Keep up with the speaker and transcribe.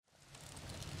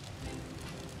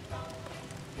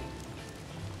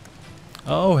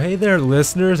Oh, hey there,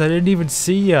 listeners. I didn't even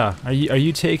see ya. Are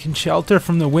you taking shelter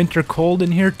from the winter cold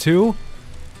in here too?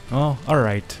 Oh, all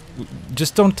right.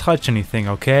 Just don't touch anything,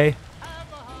 okay?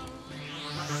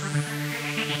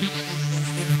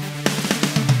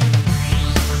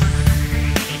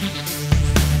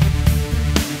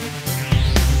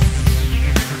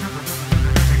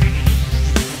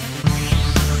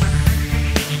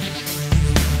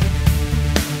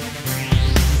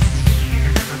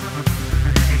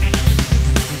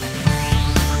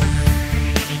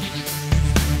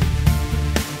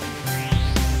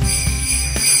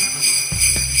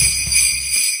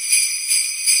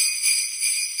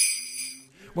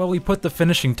 Well, we put the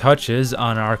finishing touches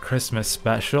on our Christmas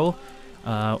special.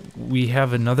 We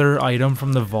have another item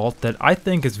from the vault that I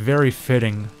think is very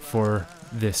fitting for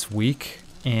this week,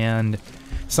 and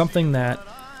something that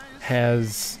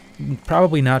has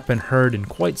probably not been heard in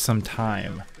quite some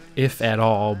time, if at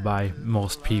all, by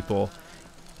most people.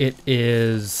 It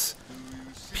is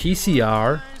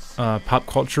PCR, Pop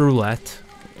Culture Roulette,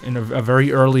 in a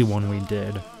very early one we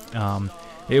did.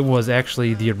 It was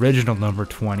actually the original number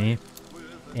 20.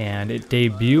 And it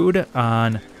debuted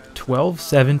on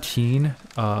 12/17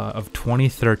 of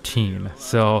 2013.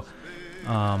 So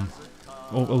a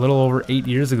little over 8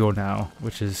 years ago now,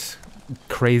 which is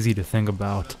crazy to think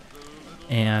about.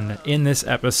 And in this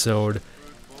episode,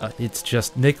 it's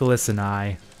just Nicholas and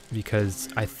I, because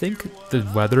I think the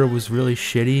weather was really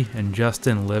shitty and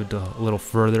Justin lived a little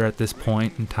further at this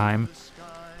point in time.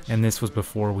 And this was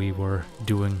before we were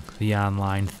doing the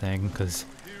online thing, because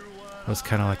I was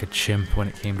kind of like a chimp when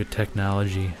it came to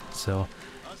technology, so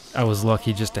I was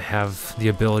lucky just to have the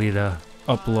ability to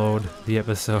upload the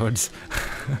episodes.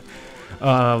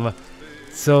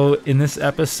 So in this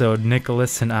episode,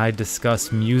 Nicholas and I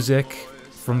discuss music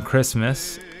from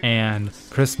Christmas and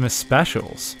Christmas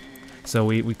specials. So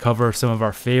we cover some of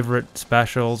our favorite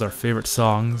specials, our favorite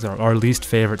songs, our least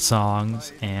favorite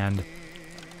songs, and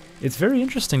it's very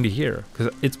interesting to hear,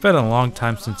 because it's been a long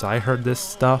time since I heard this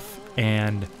stuff,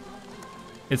 and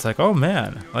it's like, oh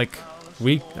man, like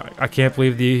I can't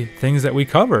believe the things that we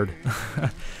covered.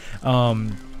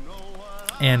 And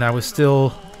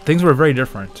things were very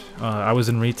different. I was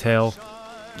in retail.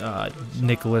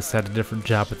 Nicholas had a different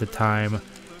job at the time,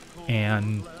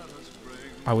 and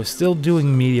I was still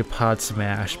doing Media Pod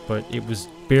Smash, but it was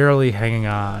barely hanging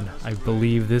on. I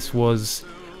believe this was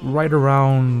right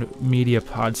around Media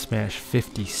Pod Smash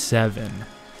 57.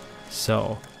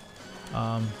 So,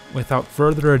 without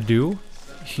further ado,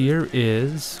 here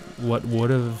is what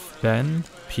would have been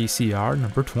PCR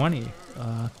number 20,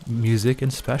 music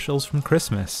and specials from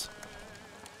Christmas.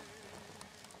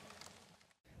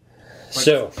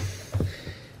 So,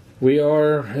 we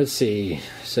are,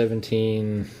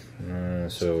 17,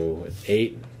 so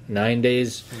 9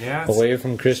 days away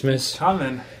from Christmas.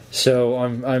 Coming. So,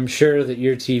 I'm sure that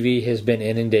your TV has been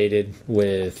inundated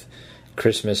with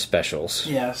Christmas specials.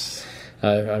 Yes.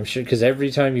 I'm sure, because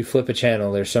every time you flip a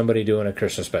channel, there's somebody doing a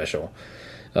Christmas special.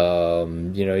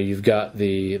 You've got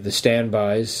the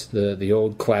standbys, the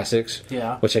old classics,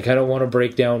 which I kind of want to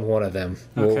break down one of them.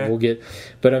 We'll get,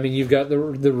 but I mean, you've got the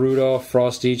Rudolph,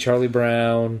 Frosty, Charlie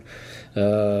Brown,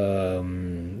 the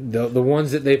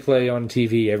ones that they play on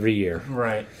TV every year.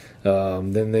 Right.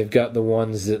 Then they've got the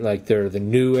ones that, like, they're the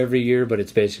new every year, but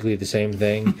it's basically the same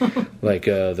thing. Like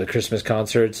the Christmas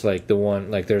concerts, like the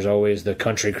one, like there's always the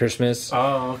Country Christmas.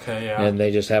 Oh, okay, yeah. And they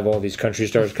just have all these country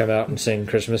stars come out and sing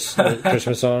Christmas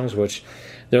songs, which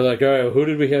they're like, all right, who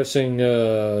did we have sing,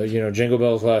 Jingle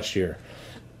Bells last year?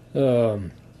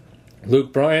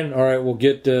 Luke Bryan? All right, we'll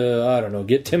get,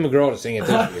 get Tim McGraw to sing it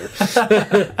this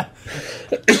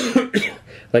year.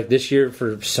 Like this year,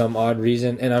 for some odd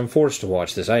reason, and I'm forced to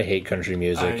watch this. I hate country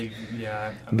music.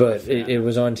 But it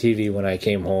was on TV when I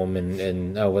came home,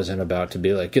 and I wasn't about to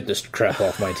be like, get this crap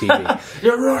off my TV.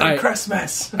 You're ruining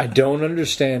Christmas! I don't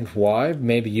understand why.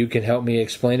 Maybe you can help me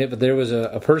explain it, but there was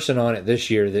a person on it this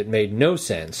year that made no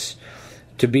sense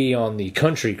to be on the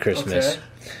Country Christmas.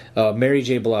 Okay. Mary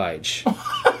J. Blige.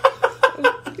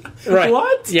 Right.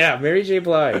 What? Yeah, Mary J.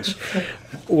 Blige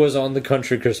was on the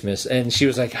Country Christmas, and she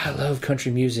was like, I love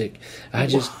country music. I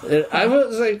was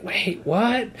like, wait,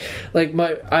 what? Like,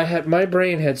 my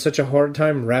brain had such a hard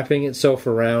time wrapping itself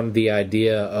around the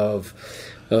idea of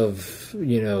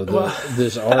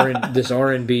this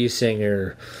R&B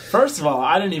singer. First of all,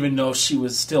 I didn't even know she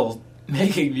was still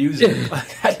making music.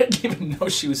 Like, I didn't even know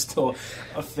she was still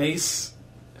a face.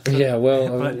 Yeah,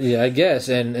 well, I guess,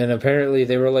 and apparently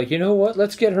they were like, you know what?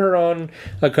 Let's get her on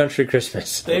a Country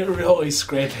Christmas. They were really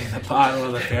scraping the bottom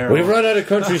of the barrel. We've run out of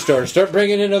country stars. Start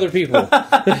bringing in other people.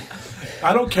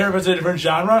 I don't care if it's a different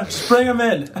genre. Just bring them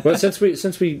in. Well, since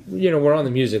we we're on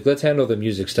the music, let's handle the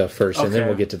music stuff first, and then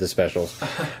we'll get to the specials.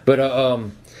 But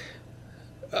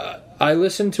I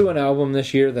listened to an album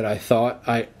this year that I thought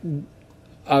I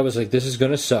was like, this is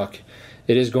going to suck.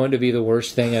 It is going to be the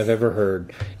worst thing I've ever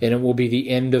heard, and it will be the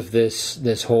end of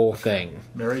this whole thing.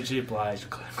 Mary J. Blige,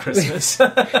 Christmas.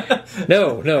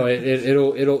 No,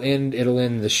 it'll end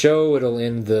the show. It'll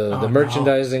end the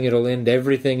merchandising. No. It'll end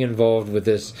everything involved with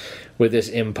this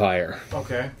empire.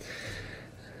 Okay.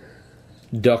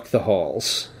 Duck the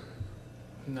Halls.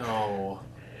 No.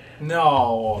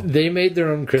 They made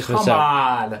their own Christmas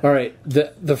album. All right.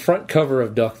 The front cover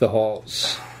of Duck the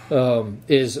Halls.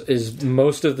 Is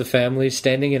most of the family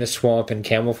standing in a swamp in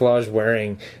camouflage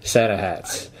wearing Santa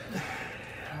hats.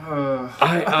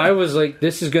 I was like,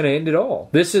 this is going to end it all.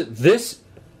 This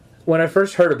when I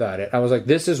first heard about it, I was like,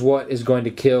 this is what is going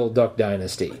to kill Duck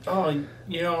Dynasty.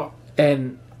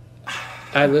 And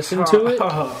I listened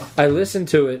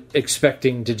to it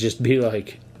expecting to just be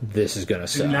like, this is going to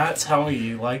suck. Do not tell me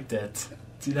you liked it.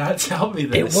 Do not tell me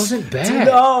this. It wasn't bad.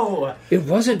 No! It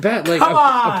wasn't bad. Like,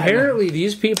 apparently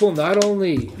these people, not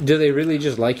only do they really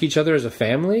just like each other as a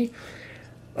family,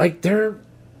 like, they're,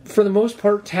 for the most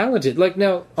part, talented. Like,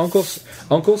 now, Uncle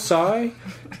Si,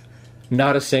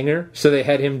 not a singer, so they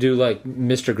had him do, like,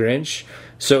 Mr. Grinch.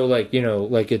 So, like,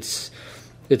 like, it's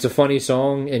a funny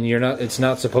song, and it's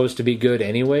not supposed to be good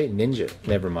anyway. Ninja.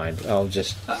 Never mind. I'll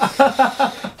just...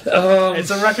 it's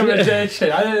a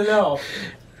recommendation. I didn't know.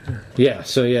 Yeah,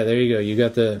 so there you go. You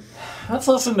got the... Let's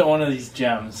listen to one of these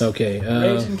gems. Okay.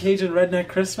 Raging Cajun Redneck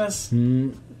Christmas?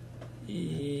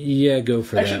 Yeah, go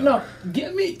for that. Actually, no.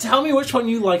 Tell me which one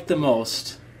you like the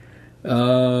most.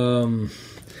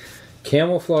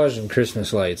 Camouflage and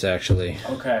Christmas Lights, actually.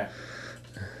 Okay.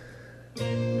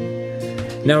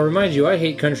 Now, remind you, I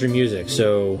hate country music,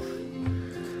 so...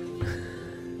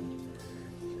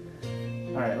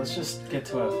 Alright, let's just get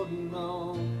to it.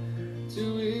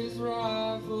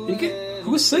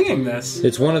 Who's singing this?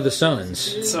 It's one of the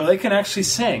sons. So they can actually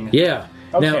sing. Yeah.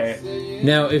 Okay.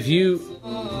 Now if you...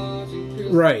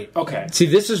 Right. Okay. See,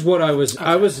 this is what I was... Okay.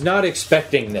 I was not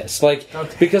expecting this.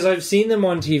 Because I've seen them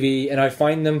on TV, and I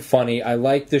find them funny. I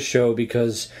like the show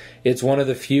because it's one of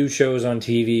the few shows on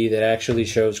TV that actually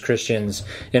shows Christians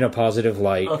in a positive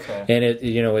light. Okay. And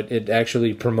it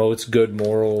actually promotes good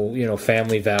moral,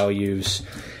 family values.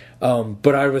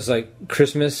 But I was like,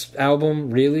 Christmas album,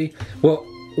 really? Well,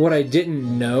 what I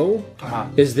didn't know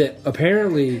is that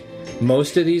apparently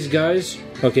most of these guys...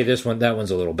 Okay, that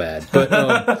one's a little bad.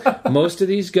 But most of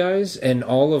these guys and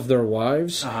all of their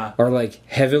wives are, like,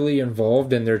 heavily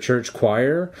involved in their church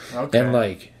choir. Okay. And,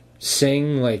 like,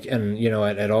 sing, like, and,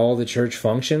 at all the church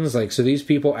functions. Like, so these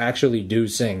people actually do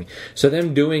sing. So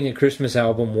them doing a Christmas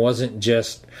album wasn't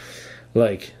just,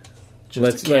 like...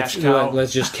 Let's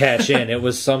just cash in. It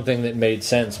was something that made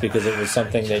sense because it was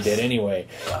something they did anyway.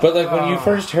 But like when you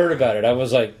first heard about it, I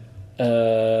was like,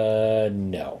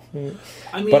 no.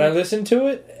 But I listened to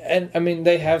it, and I mean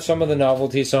they have some of the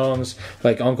novelty songs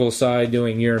like Uncle Si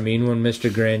doing "You're a Mean One, Mr.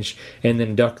 Grinch," and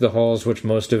then "Duck the Halls," which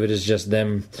most of it is just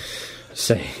them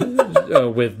saying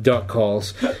with duck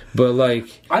calls. But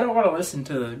like, I don't want to listen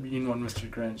to the "Mean One, Mr.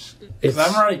 Grinch" because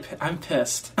I'm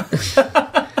pissed.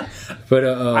 But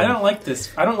I don't like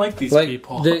this. I don't like these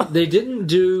people. They didn't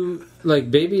do like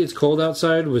 "Baby It's Cold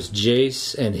Outside" was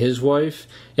Jace and his wife,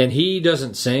 and he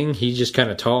doesn't sing. He just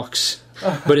kind of talks.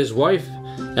 But his wife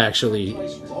actually.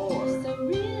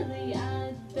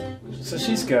 So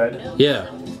she's good. Yeah.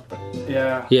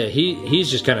 Yeah. Yeah. He's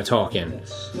just kind of talking.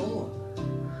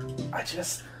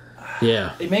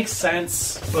 Yeah. It makes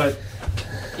sense, but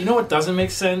you know what doesn't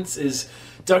make sense is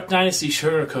Duck Dynasty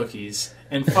sugar cookies.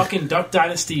 And fucking Duck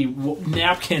Dynasty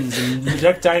napkins and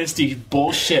Duck Dynasty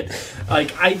bullshit.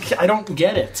 Like I don't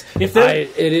get it. It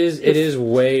is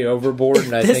way overboard.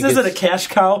 And I think this isn't a cash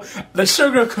cow. The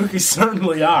sugar cookies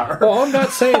certainly are. Well, I'm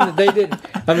not saying that they did.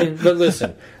 I mean, but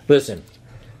listen.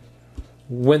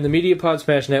 When the Media Pod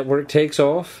Smash Network takes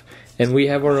off and we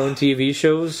have our own TV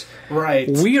shows, right?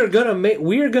 We are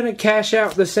gonna cash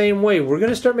out the same way. We're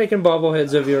gonna start making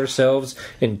bobbleheads of yourselves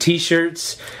and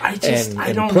T-shirts. I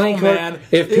don't know, man.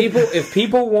 If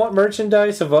people want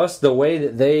merchandise of us the way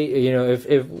that they,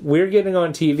 if we're getting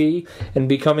on TV and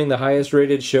becoming the highest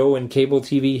rated show in cable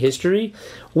TV history,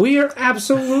 we are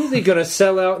absolutely gonna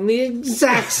sell out in the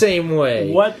exact same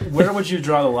way. Where would you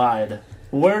draw the line?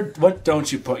 What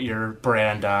don't you put your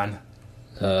brand on?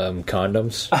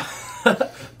 Condoms.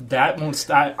 That won't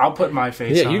stop. I'll put my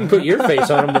face on. Yeah, you can put your face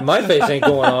on them, but my face ain't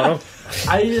going on them.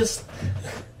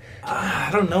 I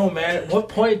don't know, man. At what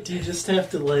point do you just have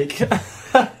to, like...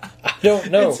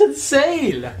 don't know. It's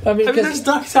insane. I mean there's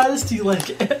Duck Dynasty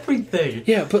like everything.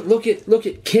 Yeah, but look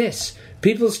at Kiss.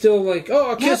 People still like,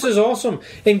 oh, Kiss is awesome,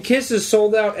 and Kiss has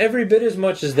sold out every bit as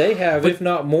much as they have, if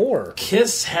not more.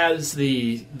 Kiss has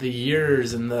the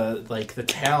years and the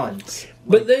talent.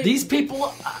 But these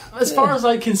people, as far as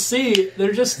I can see,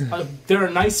 they're just they're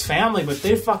a nice family, but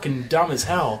they're fucking dumb as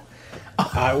hell.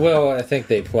 I think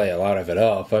they play a lot of it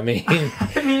up. I mean,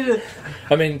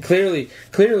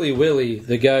 clearly, Willie,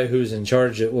 the guy who's in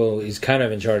charge he's kind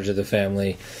of in charge of the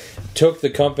family, took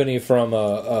the company from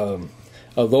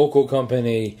a local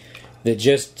company that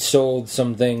just sold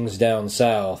some things down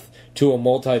south to a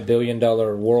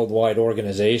multi-billion-dollar worldwide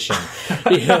organization.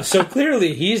 So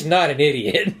clearly he's not an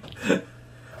idiot.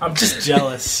 I'm just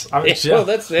jealous. Well,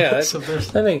 that's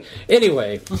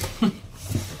anyway.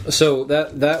 So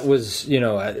that was,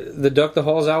 the Duck the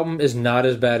Halls album is not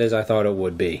as bad as I thought it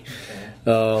would be.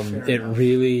 It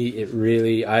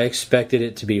really, I expected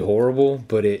it to be horrible,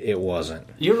 but it wasn't.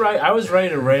 You're right. I was ready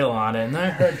to rail on it, and I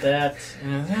heard that.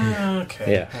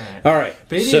 Okay. Yeah. All right.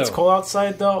 Baby, It's Cold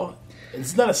Outside, though.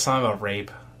 It's not a song about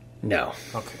rape. No.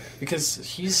 Okay. Because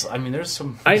there's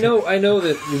some. I know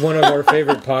that one of our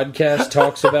favorite podcasts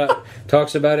talks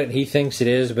about it, and he thinks it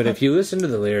is. But if you listen to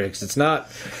the lyrics, it's not.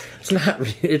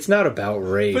 It's not about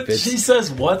rape. But she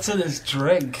says, "What's in his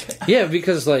drink?" Yeah,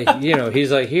 because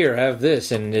he's like, "Here, have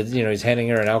this," and he's handing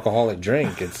her an alcoholic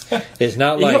drink. It's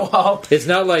not like it's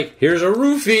not like here's a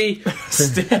roofie.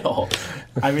 Still,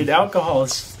 alcohol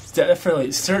is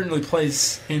certainly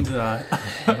plays into that.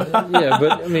 Yeah,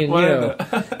 but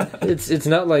it's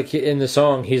not like in the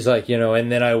song he's like,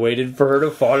 and then I waited for her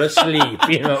to fall asleep.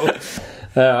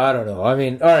 I don't know. All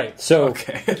right, so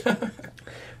okay.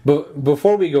 But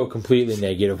before we go completely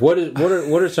negative, what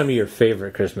are some of your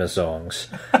favorite Christmas songs?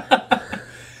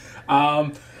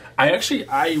 I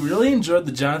really enjoyed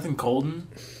the Jonathan Coulton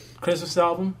Christmas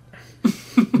album.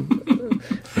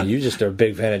 You just are a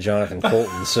big fan of Jonathan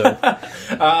Coulton, so.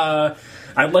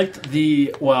 I liked if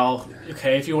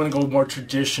you want to go more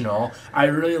traditional, I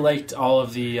really liked all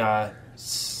of the. I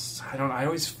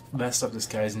always mess up this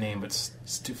guy's name, but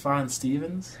Stefan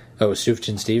Stevens. Oh,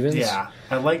 Sufjan Stevens? Yeah.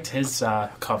 I liked his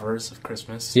covers of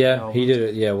Christmas. Yeah, albums. He did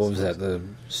it. Yeah, what was that? The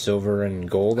Silver and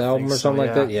Gold album or something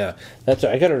like that? Yeah.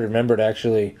 I got to remember to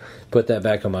actually put that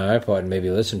back on my iPod and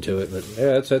maybe listen to it. But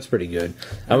yeah, that's pretty good.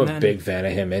 I'm a big fan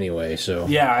of him anyway, so.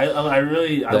 Yeah,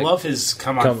 I love his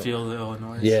Come On Feel the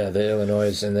Illinois. Yeah, the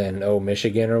Illinois and then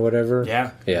Michigan or whatever.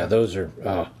 Yeah. Yeah, those are.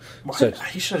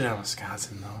 He should have done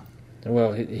Wisconsin, though.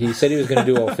 Well, he said he was going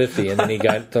to do all 50, and then he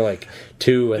got to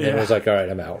 2, and then was like, all right,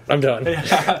 I'm out. I'm done.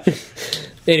 Yeah.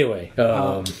 Anyway.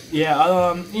 That...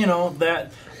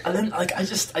 And then,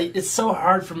 it's so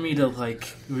hard for me to,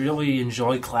 really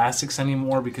enjoy classics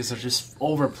anymore because they're just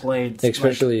overplayed.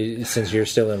 Especially since you're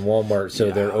still in Walmart,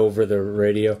 so they're over the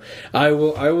radio. I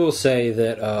will say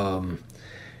that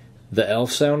the Elf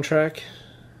soundtrack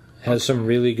has some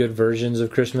really good versions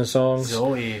of Christmas songs.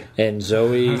 Zoe's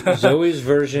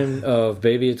version of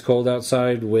 "Baby It's Cold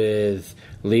Outside" with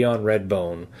Leon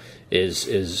Redbone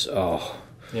is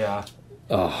yeah.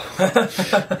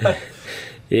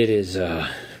 It is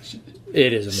amazing.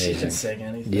 She didn't sing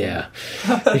anything. Yeah.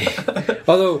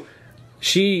 Although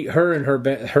her and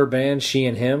her band, She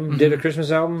and Him, did a Christmas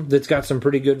album that's got some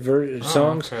pretty good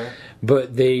songs. Okay.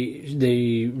 But they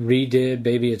redid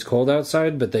 "Baby It's Cold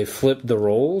Outside," but they flipped the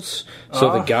roles.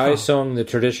 So the guy sung the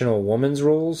traditional woman's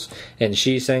roles, and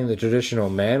she sang the traditional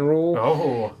man role.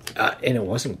 Oh, and it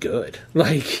wasn't good.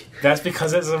 That's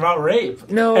because it's about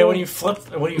rape. No, and it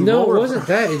wasn't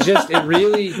that. It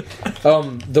really,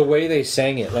 the way they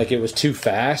sang it, it was too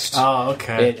fast. Oh,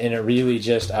 okay. And it really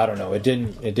just, I don't know. It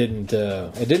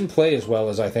didn't play as well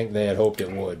as I think they had hoped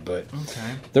it would. But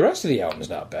the rest of the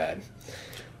album's not bad.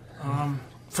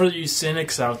 For you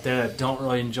cynics out there that don't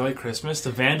really enjoy Christmas,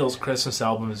 the Vandals' Christmas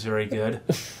album is very good.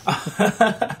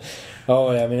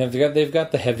 Oh, yeah, they've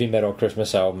got the heavy metal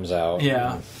Christmas albums out.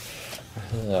 Yeah.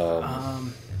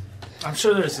 I'm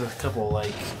sure there's a couple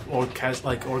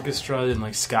orchestra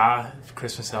and ska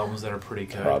Christmas albums that are pretty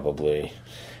good. Probably.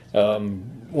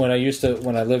 When I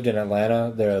lived in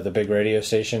Atlanta, the big radio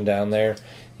station down there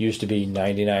used to be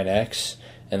 99X.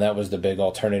 And that was the big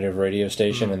alternative radio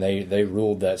station, and they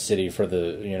ruled that city for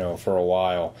a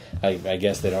while. I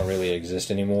guess they don't really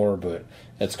exist anymore, but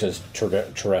that's because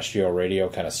terrestrial radio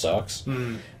kind of sucks.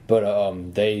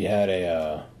 But they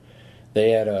had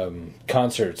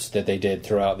concerts that they did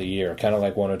throughout the year, kind of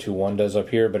like 102.1 does up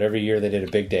here. But every year they did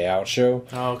a big day out show,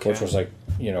 which was it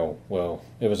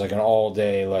was like an all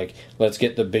day, let's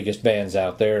get the biggest bands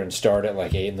out there and start at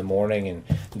 8 in the morning and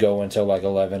go until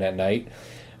 11 at night.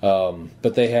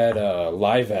 But they had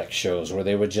live act shows where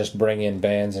they would just bring in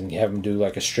bands and have them do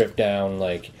like a stripped down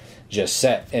like just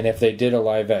set. And if they did a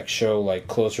live act show like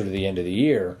closer to the end of the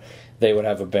year, they would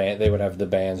have the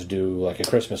bands do like a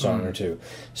Christmas song or two.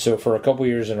 So for a couple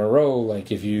years in a row,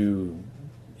 like if you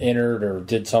entered or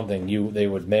did something, they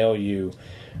would mail you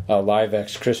a Live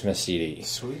X Christmas CD.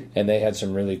 Sweet. And they had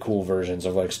some really cool versions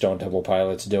of like Stone Temple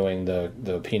Pilots doing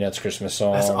the Peanuts Christmas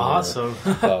song. That's awesome.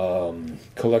 Or,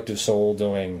 Collective Soul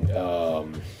doing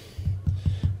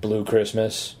Blue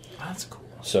Christmas. That's cool.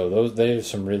 So they have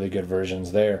some really good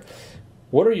versions there.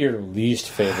 What are your least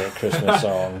favorite Christmas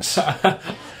songs?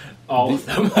 All of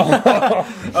them.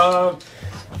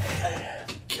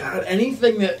 God,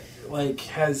 anything that like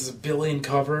has a billion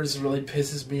covers really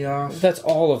pisses me off. That's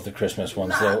all of the Christmas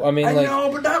ones, though. I mean, I know,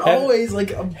 but not always.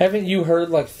 Like, haven't you heard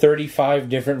like 35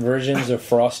 different versions of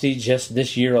Frosty just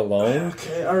this year alone?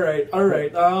 Okay, all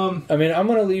right. I mean, I'm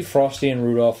gonna leave Frosty and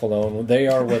Rudolph alone. They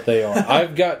are what they are.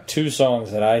 I've got two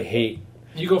songs that I hate.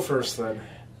 You go first, then.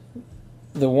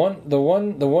 The one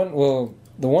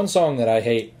song that I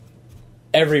hate.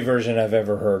 Every version I've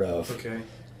ever heard of. Okay.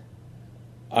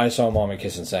 I Saw Mommy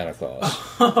Kissing Santa Claus.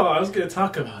 Oh, I was going to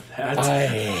talk about that. I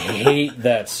hate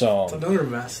that song. It's another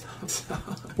messed up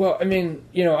song. Well, I mean,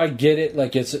 I get it.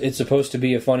 Like, it's supposed to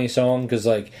be a funny song because,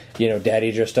 like,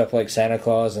 Daddy dressed up like Santa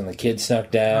Claus and the kids snuck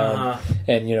down,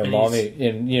 and Mommy,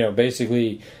 and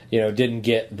basically, didn't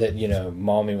get that,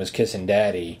 Mommy was kissing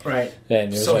Daddy, right?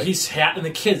 And so like, he's and the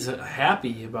kids are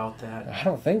happy about that. I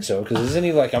don't think so because isn't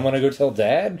he like, I'm gonna go tell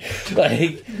Dad?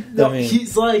 Like, no, I mean,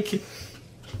 he's like.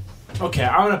 Okay,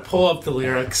 I'm gonna pull up the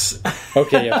lyrics.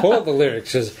 Okay, yeah, pull up the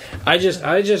lyrics because I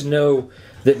just know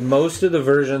that most of the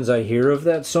versions I hear of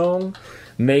that song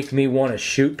make me want to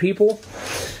shoot people.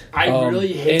 I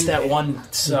really hate that one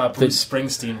Bruce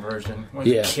Springsteen version when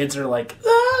the kids are like,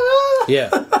 ah! Yeah,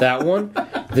 that one.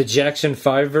 The Jackson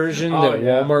 5 version that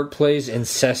Walmart plays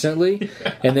incessantly.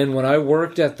 Yeah. And then when I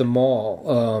worked at the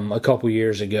mall a couple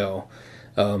years ago,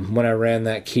 when I ran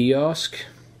that kiosk.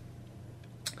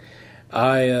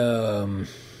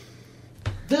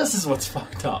 This is what's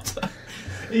fucked up.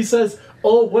 He says,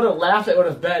 "Oh, what a laugh it would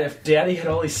have been if Daddy had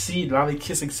only seen Mommy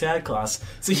kissing Santa Claus."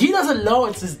 So he doesn't know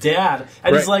it's his dad,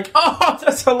 and he's like, "Oh,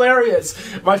 that's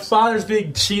hilarious! My father's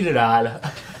being cheated on."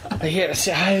 I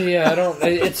don't.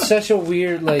 It's such a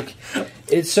weird like.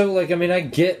 It's so like I mean I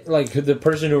get like the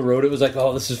person who wrote it was like,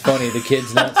 "Oh, this is funny. The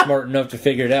kid's not smart enough to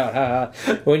figure it out." Ha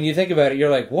ha. When you think about it, you're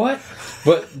like, "What?"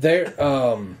 But they're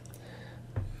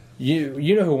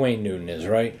You know who Wayne Newton is,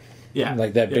 right? Yeah.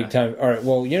 Like that big time. All right,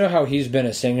 well, you know how he's been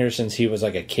a singer since he was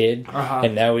like a kid,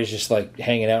 and now he's just like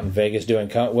hanging out in Vegas doing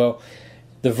well,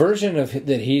 the version of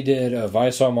that he did of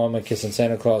I Saw Mama Kissing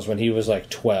Santa Claus when he was like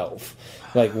 12,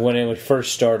 like when it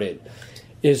first started,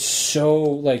 is so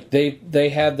like they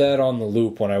had that on the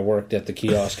loop when I worked at the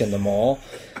kiosk in the mall.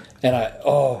 And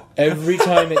every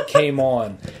time it came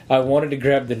on, I wanted to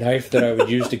grab the knife that I would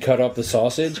use to cut up the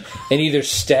sausage and either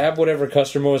stab whatever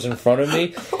customer was in front of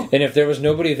me, and if there was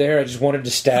nobody there, I just wanted to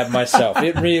stab myself.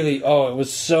 It really, it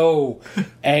was so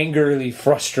angrily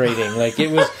frustrating. Like,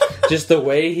 it was just the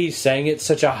way he sang it,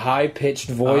 such a high-pitched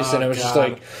voice, and I was just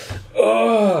like,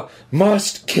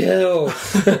 must kill.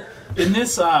 In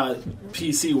this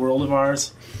PC world of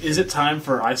ours, is it time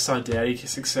for I Saw Daddy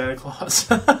Kissing Santa Claus?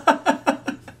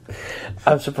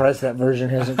 I'm surprised that version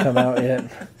hasn't come out yet.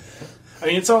 I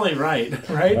mean, it's only right?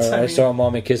 I saw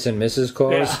Mommy kissing Mrs.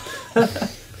 Claus. Yeah.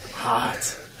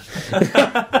 Hot.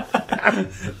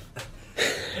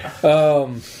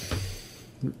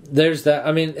 There's that.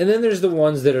 I mean, and then there's the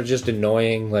ones that are just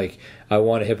annoying, like I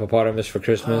Want a Hippopotamus for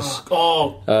Christmas.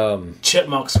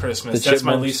 Chipmunks Christmas. That's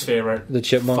my least favorite. The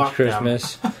Chipmunks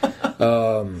Christmas.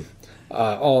 All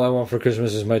I Want for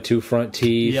Christmas is My Two Front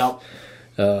Teeth. Yep.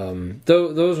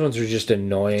 Those ones are just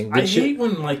annoying. I hate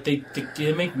when like they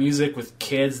make music with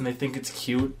kids and they think it's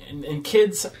cute, and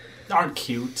kids aren't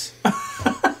cute.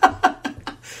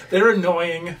 They're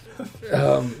annoying.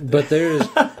 But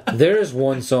there is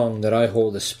one song that I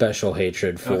hold a special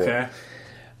hatred for. Okay.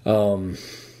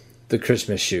 The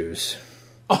Christmas Shoes.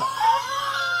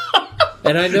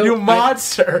 And I know you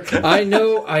monster. I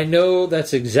know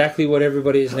that's exactly what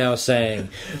everybody is now saying.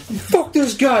 Fuck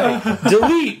this guy.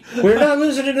 Delete. We're not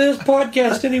listening to this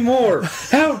podcast anymore.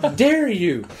 How dare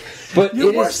you? But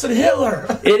you're worse than Hitler.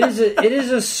 It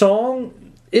is a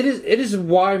song. It is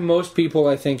why most people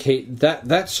I think hate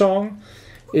that song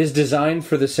is designed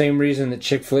for the same reason that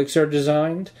chick flicks are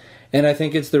designed. And I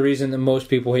think it's the reason that most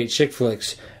people hate chick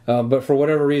flicks. But for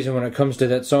whatever reason, when it comes to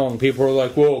that song, people are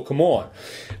like, whoa, come on.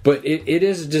 But it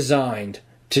is designed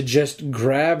to just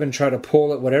grab and try to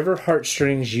pull at whatever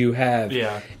heartstrings you have,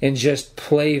 and just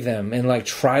play them and like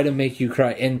try to make you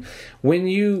cry. And when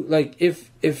you like,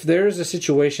 if there's a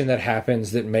situation that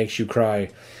happens that makes you cry,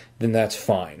 then that's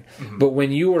fine. But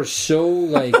when you are so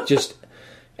like just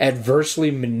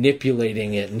adversely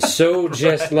manipulating it and so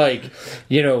just like,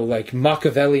 like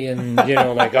Machiavellian,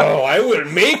 like, oh, I will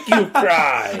make you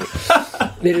cry.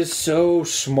 It is so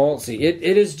schmaltzy.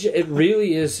 It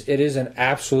really is an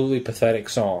absolutely pathetic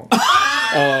song.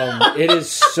 It is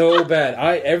so bad.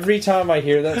 Every time I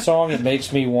hear that song, it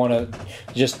makes me want to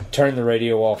just turn the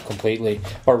radio off completely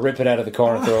or rip it out of the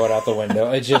car and throw it out the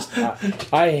window. It just,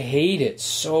 I hate it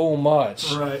so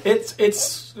much. Right.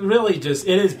 It's really just,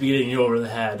 it is beating you over the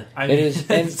head. It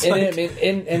is, and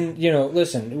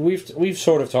listen, we've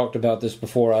sort of talked about this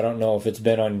before. I don't know if it's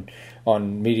been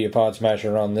on Media Pod Smash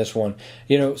or on this one,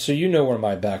 so where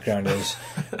my background is.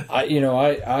 I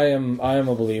am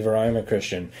a believer. I am a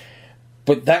Christian.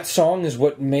 But that song is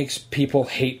what makes people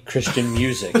hate Christian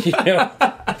music,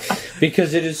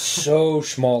 because it is so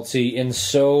schmaltzy and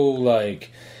so like,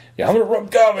 I'm gonna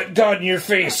rub God in your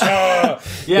face.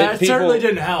 It certainly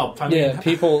didn't help. I mean,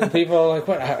 people are like,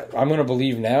 what? I'm gonna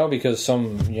believe now because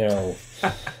some,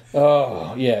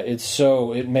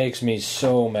 it makes me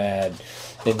so mad.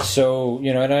 And so,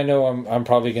 and I know I'm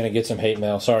probably going to get some hate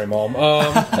mail. Sorry, Mom.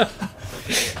 Yeah,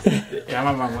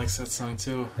 my mom likes that song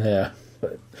too. Yeah.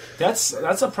 That's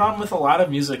a problem with a lot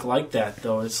of music like that,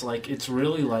 though. It's like, it's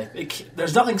really like,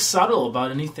 there's nothing subtle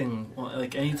about anything,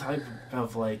 like any type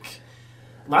of like,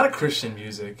 a lot of Christian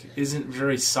music isn't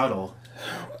very subtle.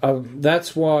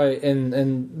 That's why,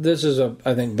 and this is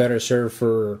I think better served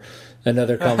for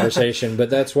another conversation,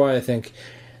 but that's why I think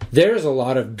there's a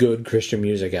lot of good Christian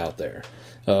music out there.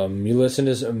 You listen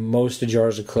to most of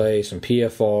Jars of Clay, some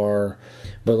PFR,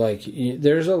 but like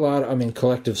there's a lot.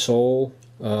 Collective Soul.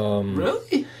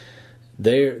 Really?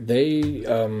 They.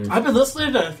 I've been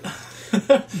listening to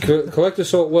Collective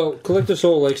Soul. Well, Collective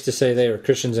Soul likes to say they are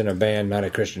Christians in a band, not a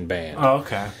Christian band. Oh,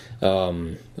 okay.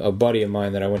 A buddy of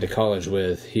mine that I went to college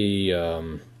with, he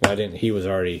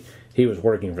was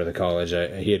working for the college.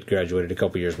 He had graduated a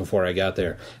couple years before I got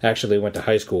there. Actually went to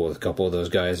high school with a couple of those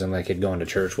guys and like had gone to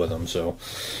church with them. So,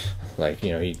 like,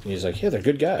 he's like, yeah, they're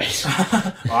good guys.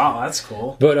 Wow, that's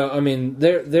cool. But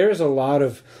there's a lot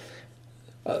of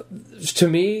to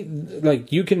me,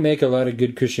 like, you can make a lot of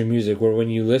good Christian music where when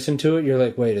you listen to it, you're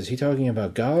like, wait, is he talking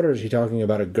about God or is he talking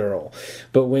about a girl?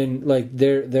 But when like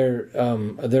there's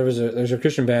a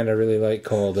Christian band I really like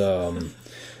called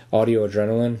Audio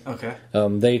Adrenaline. Okay.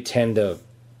 They tend to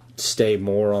stay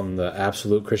more on the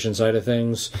absolute Christian side of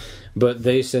things, but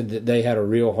they said that they had a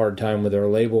real hard time with their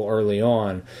label early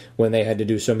on when they had to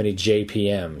do so many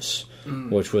JPMs,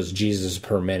 which was Jesus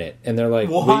per minute, and they're like,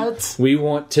 what? We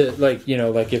want to like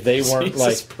if they weren't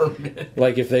Jesus per minute.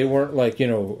 like if they weren't like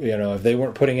if they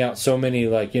weren't putting out so many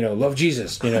like love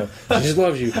Jesus, Jesus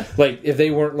loves you, like if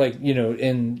they weren't like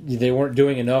and they weren't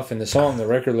doing enough in the song, the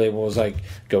record label was like,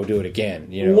 go do it again,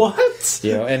 what,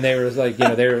 and they were like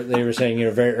they were saying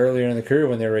very earlier in the career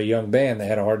when they were a young band, they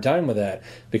had a hard time with that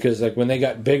because like when they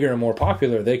got bigger and more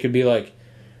popular, they could be like,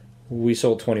 we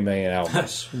sold 20 million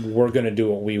albums. We're going to do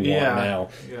what we want now.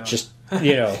 Yeah. Just,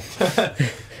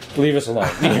 leave us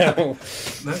alone.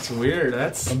 That's weird.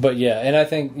 But yeah, and I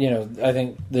think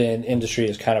the industry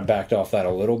has kind of backed off that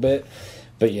a little bit.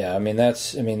 But yeah,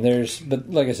 but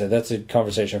like I said, that's a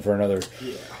conversation for another.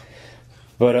 Yeah.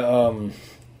 But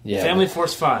yeah. Family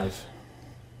Force 5,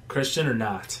 Christian or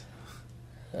not?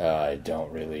 I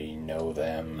don't really know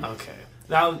them. Okay.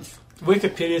 Now,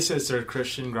 Wikipedia says they're a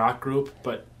Christian rock group,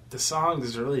 but the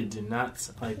songs really do not,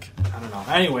 like, I don't know.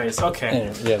 Anyways,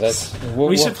 okay. Yeah, that's...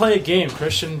 we should play a game,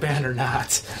 Christian band or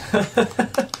not.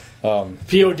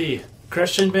 POD,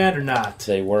 Christian band or not?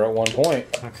 They were at one point.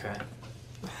 Okay.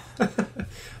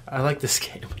 I like this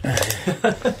game.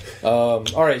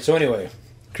 Alright, so anyway,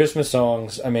 Christmas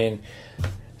songs,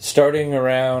 starting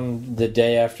around the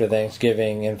day after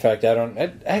Thanksgiving. In fact,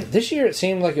 this year it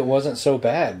seemed like it wasn't so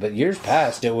bad, but years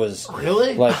past it was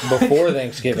really like before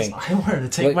Thanksgiving. I wanted to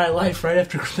take my life right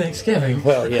after Thanksgiving.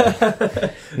 Well,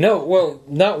 yeah.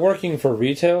 Not working for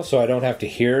retail, so I don't have to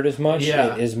hear it as much.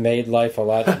 Yeah. It has made life a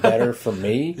lot better for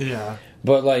me. Yeah.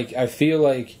 But like, I feel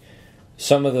like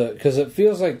because it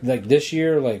feels like this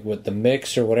year, like with the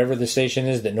mix or whatever the station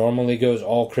is that normally goes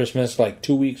all Christmas, like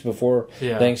 2 weeks before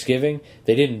Thanksgiving,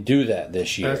 they didn't do that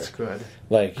this year. That's good.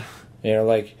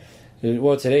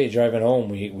 Today driving home,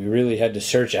 we really had to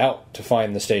search out to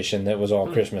find the station that was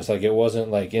all Christmas. Like it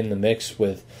wasn't like in the mix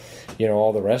with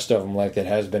all the rest of them like it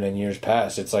has been in years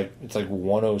past. It's like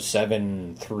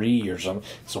 107.3 or something.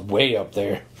 It's way up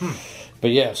there.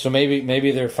 But yeah, so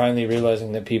maybe they're finally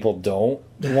realizing that people don't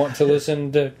want to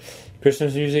listen to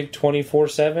Christmas music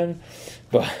 24/7.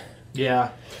 But yeah,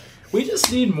 we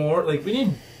just need more. Like we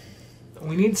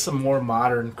need some more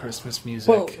modern Christmas music.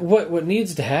 Well, what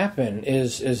needs to happen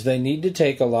is they need to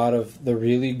take a lot of the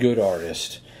really good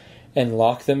artists and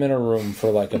lock them in a room for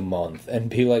like a month and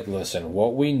be like, listen,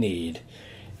 what we need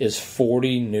is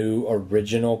 40 new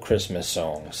original Christmas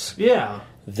songs. Yeah.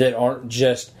 That aren't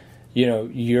just,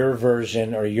 your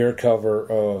version or your cover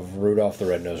of Rudolph the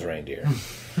Red-Nosed Reindeer.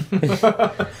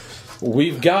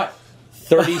 We've got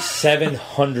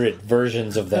 3,700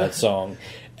 versions of that song.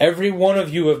 Every one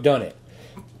of you have done it.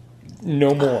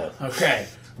 No more. Okay.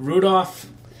 Rudolph,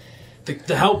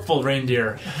 the helpful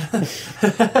reindeer.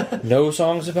 No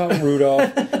songs about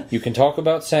Rudolph. You can talk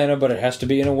about Santa, but it has to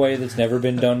be in a way that's never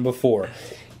been done before.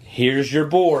 Here's your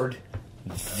board.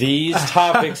 These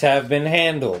topics have been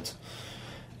handled.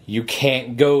 You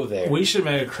can't go there. We should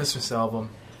make a Christmas album.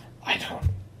 I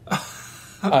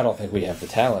don't think we have the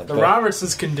talent. The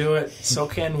Robertsons can do it, so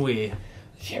can we.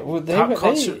 Yeah, well,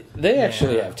 they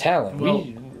actually have talent. Well,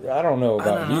 I don't know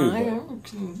about you.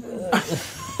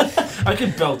 I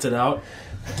could belt it out.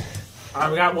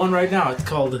 I've got one right now. It's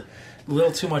called A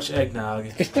Little Too Much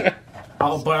Eggnog. But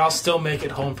I'll still make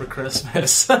it home for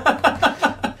Christmas.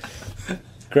 Grandma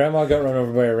got run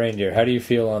over by a reindeer. How do you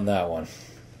feel on that one?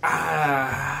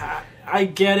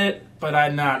 I get it, but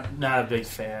I'm not a big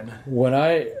fan. When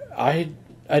I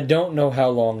don't know how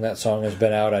long that song has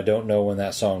been out. I don't know when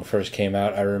that song first came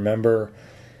out. I remember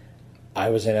I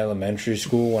was in elementary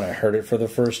school when I heard it for the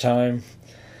first time.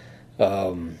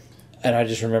 And I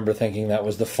just remember thinking that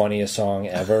was the funniest song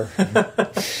ever.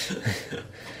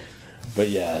 But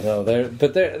yeah, no,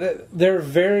 there are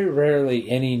very rarely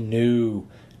any new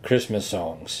Christmas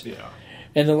songs. Yeah.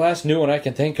 And the last new one I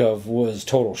can think of was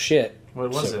total shit.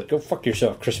 What was it? Go fuck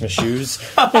yourself, Christmas Shoes.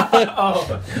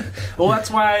 Oh. Well, that's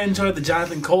why I enjoyed the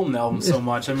Jonathan Colton album so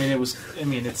much. I mean,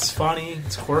 it's funny,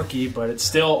 it's quirky, but it's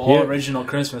still all original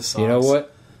Christmas songs. You know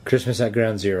what? Christmas at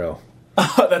Ground Zero.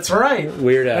 Oh, that's right.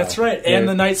 Weird Al. That's right. And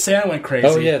The Night Santa Went Crazy.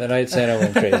 Oh yeah, The Night Santa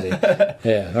Went Crazy.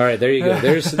 Yeah. All right, there you go.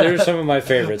 There's some of my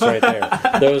favorites right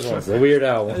there. Those ones, the Weird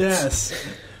Al ones. Yes.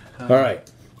 All right.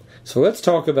 So let's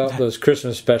talk about those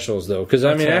Christmas specials, though, because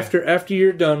I mean, after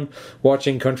you're done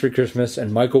watching Country Christmas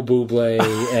and Michael Bublé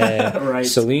and right.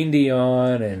 Celine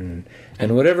Dion and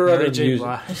whatever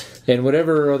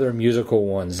other musical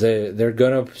ones, they're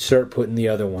gonna start putting the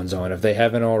other ones on if they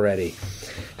haven't already,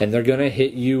 and they're gonna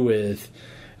hit you with,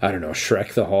 I don't know,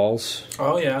 Shrek the Halls.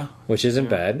 Oh yeah, which isn't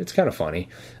bad. It's kind of funny.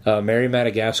 Mary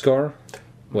Madagascar,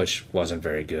 which wasn't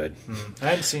very good. I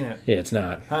haven't seen it. Yeah, it's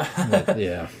not. But,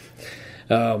 yeah.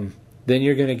 Then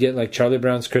you're going to get like Charlie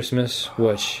Brown's Christmas,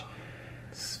 which...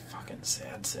 It's fucking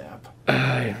sad sap.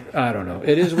 I don't know.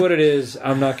 It is what it is.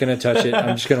 I'm not going to touch it.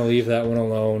 I'm just going to leave that one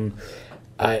alone.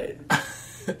 I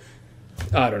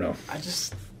don't know.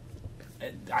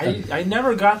 I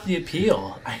never got the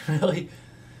appeal. I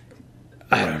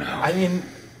don't know. I mean...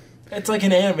 It's like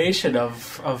an animation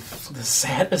of the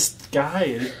saddest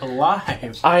guy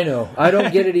alive. I know. I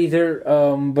don't get it either,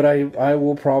 but I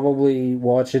will probably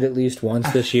watch it at least once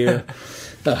this year.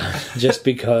 Just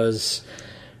because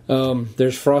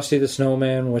there's Frosty the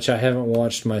Snowman, which I haven't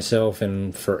watched myself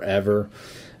in forever.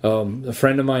 A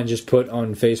friend of mine just put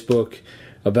on Facebook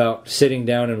about sitting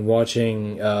down and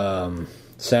watching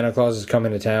Santa Claus is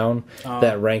Coming to Town,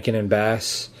 that Rankin and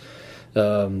Bass.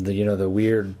 The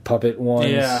weird puppet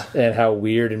ones, and how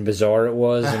weird and bizarre it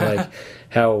was, and like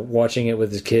how watching it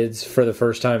with his kids for the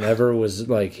first time ever was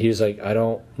like, he was like, I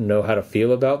don't know how to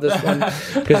feel about this one,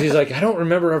 because he's like, I don't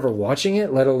remember ever watching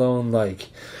it, let alone like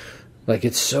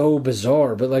it's so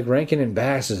bizarre. But like Rankin and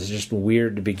Bass is just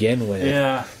weird to begin with.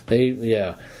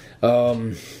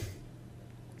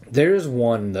 There's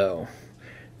one though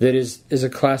that is a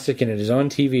classic, and it is on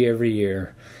TV every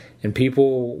year. And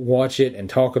people watch it and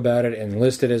talk about it and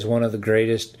list it as one of the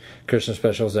greatest Christmas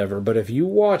specials ever. But if you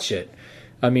watch it,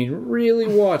 I mean, really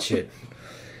watch it,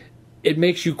 it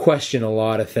makes you question a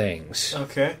lot of things.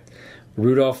 Okay.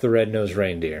 Rudolph the Red-Nosed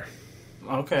Reindeer.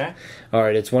 Okay. All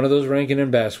right, it's one of those Rankin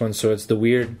and Bass ones, so it's the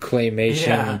weird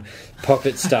claymation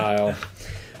puppet style.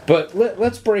 But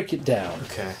let's break it down.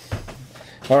 Okay.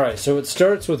 All right, so it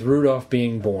starts with Rudolph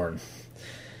being born.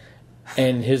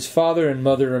 And his father and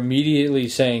mother immediately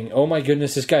saying, oh my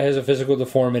goodness, this guy has a physical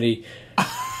deformity.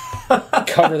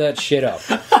 Cover that shit up.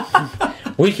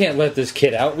 We can't let this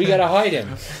kid out. We gotta hide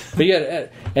him.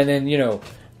 And then,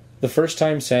 the first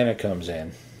time Santa comes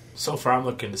in, So far, I'm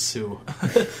looking to sue.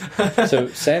 So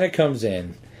Santa comes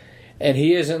in, and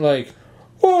he isn't like,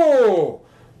 "Oh,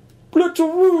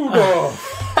 little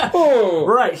Rudolph, oh,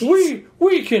 right?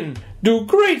 We can do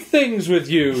great things with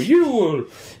you. You will.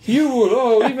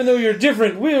 Oh, even though you're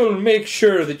different, we'll make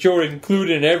sure that you're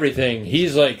included in everything."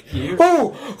 He's like,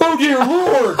 "Oh dear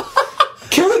Lord."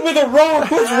 Kill it with a rock.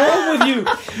 What's wrong with you,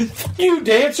 you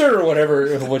dancer, or whichever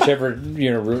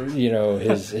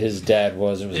his dad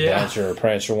was. It was a dancer or a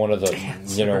prancer, one of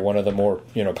the more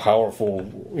powerful.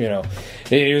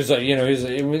 He was like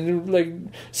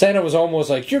Santa was almost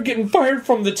like, "You're getting fired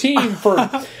from the team for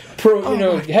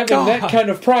having that kind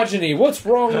of progeny. What's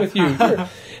wrong with you?"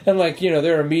 And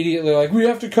they're immediately like, "We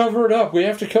have to cover it up. We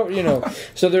have to cover."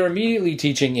 So they're immediately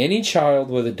teaching any child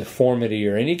with a deformity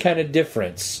or any kind of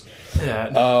difference.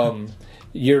 Yeah.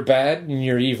 You're bad and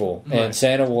you're evil, and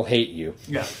Santa will hate you.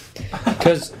 Yeah.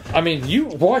 Because, you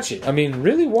watch it.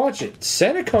 Really watch it.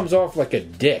 Santa comes off like a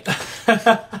dick.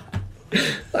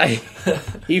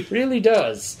 He really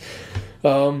does.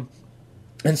 And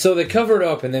so they cover it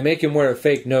up and they make him wear a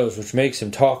fake nose, which makes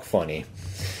him talk funny.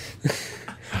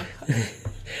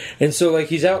 And so,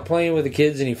 he's out playing with the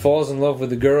kids, and he falls in love with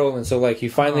the girl, and so, he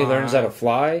finally learns how to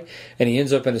fly, and he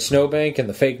ends up in a snowbank, and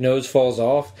the fake nose falls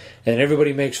off, and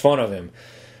everybody makes fun of him.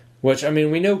 Which,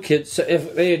 we know kids,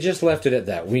 if they had just left it at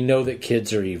that, we know that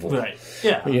kids are evil. Right.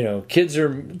 Yeah. Kids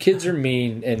are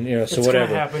mean, and, so it's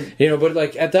whatever. Happen.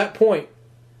 But, at that point,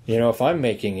 if I'm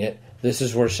making it, this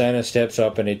is where Santa steps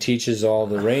up, and it teaches all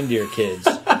the reindeer kids,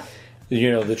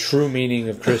 the true meaning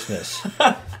of Christmas.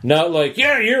 Not like,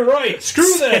 "Yeah, you're right.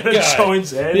 Screw that guy."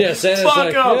 Joins in. Yeah, Santa's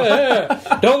like,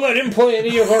 yeah. Don't let him play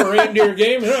any of our reindeer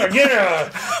games. Get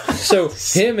out. So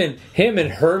him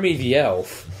and Hermie the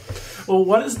elf. Well,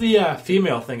 what does the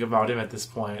female think about him at this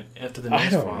point after the news? I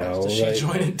don't know. Does she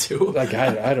join it too?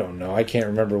 I don't know. I can't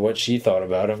remember what she thought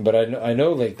about him, but I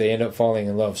know they end up falling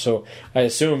in love. So I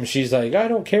assume she's like, "I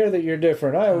don't care that you're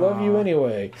different. I love you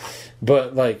anyway."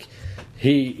 But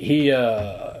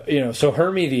so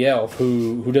Hermie the elf,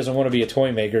 who doesn't want to be a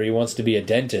toy maker, he wants to be a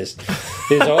dentist,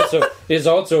 is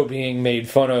also being made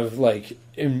fun of,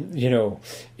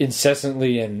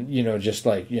 incessantly, and just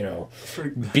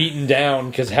beaten down,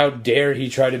 because how dare he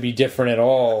try to be different at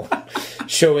all,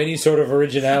 show any sort of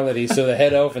originality. So the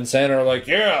head elf and Santa are like,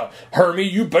 "Yeah, Hermie,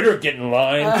 you better get in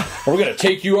line, or we're gonna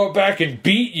take you out back and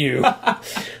beat you."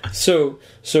 So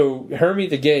Hermie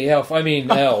the gay elf.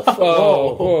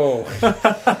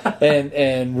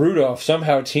 And Rudolph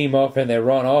somehow team up, and they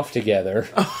run off together,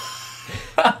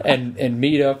 and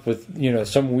meet up with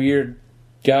some weird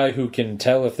guy who can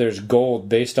tell if there's gold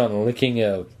based on licking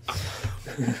a.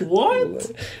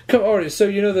 What? Come on, so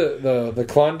the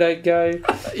Klondike guy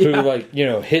who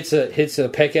hits a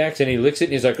pickaxe and he licks it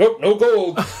and he's like, "Oh, no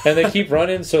gold," and they keep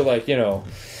running. So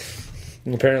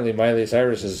apparently Miley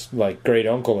Cyrus is great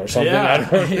uncle or something. Yeah, I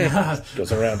don't know. yeah.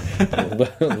 Goes around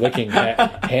licking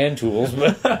hand tools,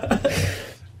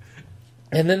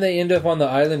 and then they end up on the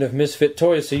island of misfit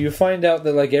toys. So you find out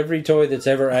that every toy that's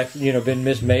ever been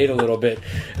mismade a little bit,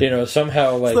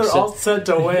 somehow so they're all sent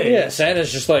away. Yeah,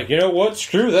 Santa's just like, "You know what?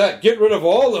 Screw that. Get rid of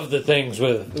all of the things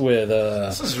with.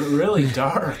 This is really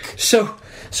dark. So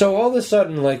all of a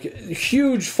sudden,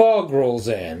 huge fog rolls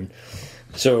in.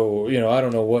 So, I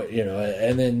don't know what,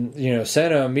 and then,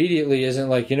 Santa immediately isn't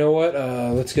like, "You know what,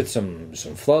 let's get some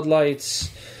floodlights,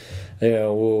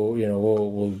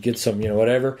 we'll get some,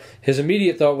 whatever." His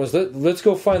immediate thought was, let's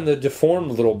go find the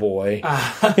deformed little boy,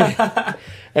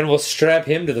 and we'll strap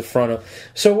him to the front of.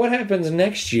 So what happens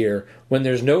next year when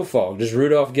there's no fog? Does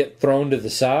Rudolph get thrown to the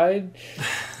side?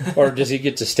 Or does he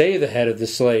get to stay the head of the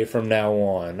sleigh from now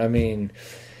on?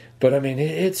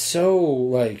 It's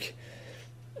so,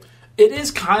 It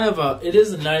is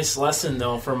a nice lesson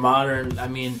though for modern.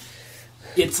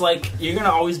 It's you're gonna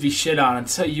always be shit on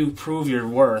until you prove your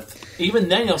worth. Even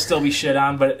then, you'll still be shit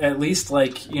on, but at least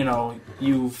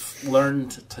you've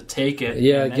learned to take it.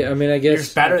 Yeah, I guess you're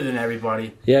better than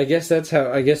everybody. Yeah, I guess that's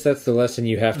the lesson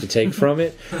you have to take from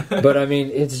it. But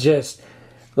it's just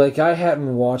I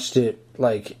hadn't watched it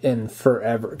in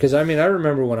forever, because I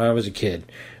remember when I was a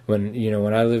kid,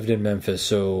 when I lived in Memphis,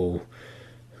 so.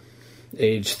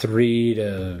 Age 3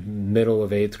 to middle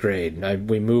of 8th grade.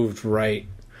 We moved right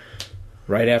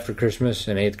after Christmas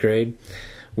in 8th grade.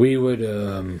 We would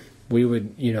we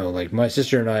would, like my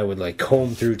sister and I would like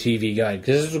comb through TV Guide,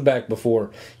 because this was back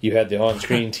before you had the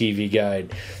on-screen TV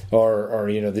Guide or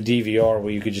the DVR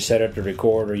where you could just set up to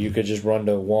record, or you could just run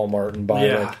to Walmart and buy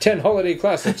like 10 holiday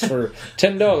classics for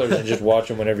 $10 and just watch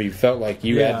them whenever you felt like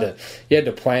you had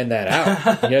to plan that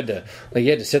out. You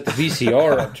had to set the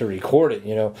VCR up to record it,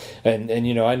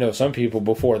 and I know some people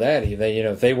before that,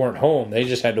 if they weren't home, they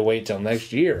just had to wait till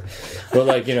next year. But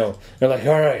like, they're like,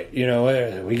 all right,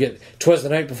 we get 'Twas the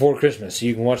Night Before Christmas, so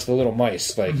you can watch the little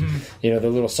mice, like, the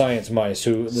little science mice,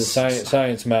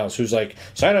 science mouse, who's like,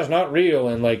 Santa's not real,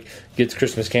 and like gets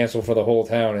Christmas canceled for the whole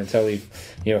town until he,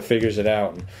 figures it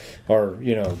out, or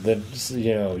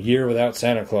the Year Without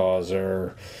Santa Claus,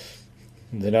 or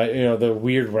the night, the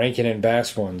weird Rankin and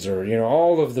Bass ones, or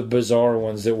all of the bizarre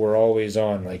ones that were always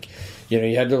on, like.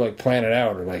 You had to like plan it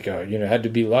out, or like had to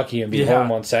be lucky and be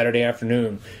home on Saturday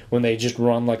afternoon when they just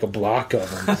run like a block of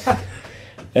them.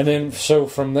 And then so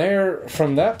from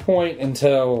that point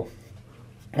until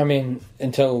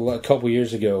a couple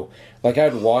years ago, like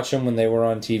I'd watch them when they were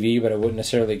on TV, but I wouldn't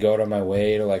necessarily go out of my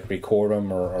way to like record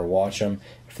them or watch them.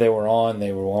 If they were on,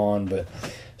 they were on. But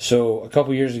so a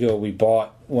couple years ago, we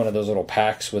bought one of those little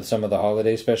packs with some of the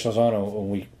holiday specials on, and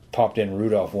we popped in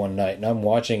Rudolph one night, and I'm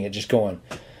watching it just going,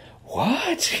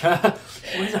 what?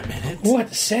 Wait a minute.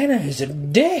 What? Santa is a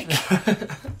dick.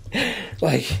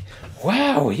 Like,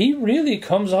 wow, he really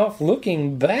comes off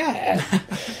looking bad.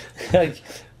 Like,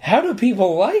 how do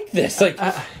people like this? Like,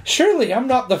 surely I'm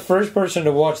not the first person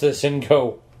to watch this and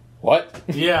go, what?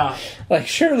 Yeah. Like,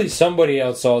 surely somebody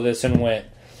else saw this and went,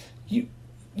 you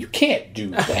can't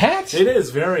do that. It's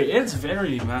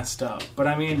very messed up. But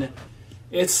I mean,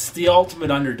 it's the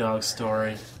ultimate underdog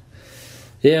story.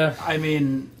 Yeah. I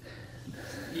mean,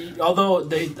 although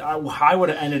I would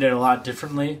have ended it a lot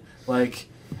differently. Like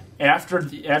after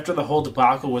the whole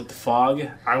debacle with the fog,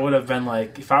 I would have been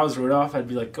like, if I was Rudolph, I'd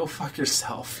be like, go fuck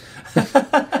yourself.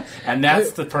 And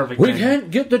that's the perfect we thing.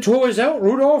 Can't get the toys out,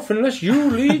 Rudolph, unless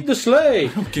you lead the sleigh.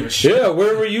 I don't give a shit. Yeah,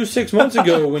 where were you 6 months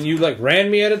ago when you like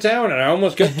ran me out of town and I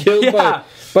almost got killed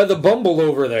by the bumble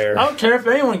over there? I don't care if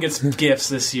anyone gets gifts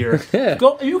this year. Yeah.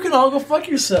 You can all go fuck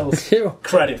yourselves.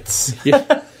 Credits.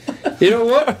 Yeah. You know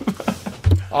what?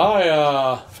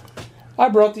 I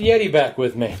brought the Yeti back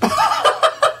with me.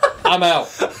 I'm out.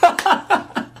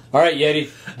 All right, Yeti,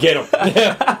 get him.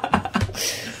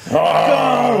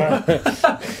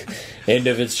 End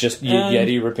of it's just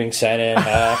Yeti ripping Santa in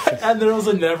half. And there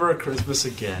was never a Christmas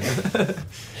again.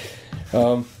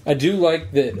 I do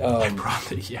like that. I brought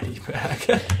the Yeti back.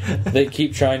 They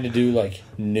keep trying to do like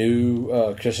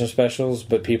new Christmas specials,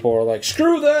 but people are like,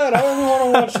 "Screw that! I only want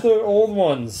to watch the old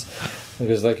ones."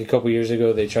 Because like a couple years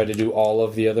ago, they tried to do all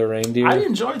of the other reindeer. I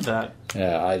enjoyed that.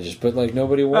 Yeah, but like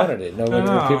nobody wanted it.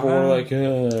 People were like,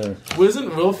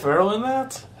 Wasn't Will Ferrell in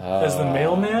that as the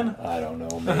mailman? I don't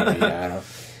know. Maybe I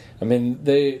mean,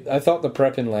 I thought the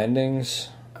Prep and Landings.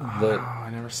 I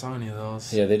never saw any of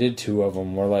those. Yeah, they did 2 of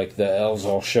them where like the elves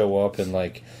all show up and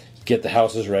like get the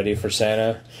houses ready for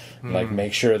Santa, like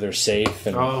make sure they're safe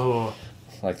and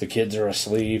like the kids are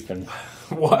asleep and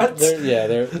what?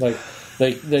 They're like.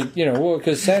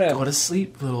 Because Santa... Go to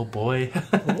sleep, little boy.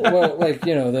 Well, like,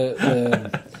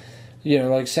 like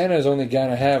Santa's only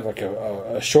gonna have like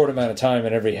a short amount of time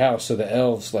in every house, so the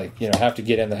elves, like, have to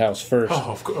get in the house first.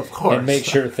 Oh, of course. And make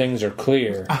sure things are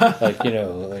clear. They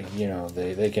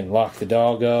can lock the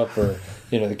dog up, or,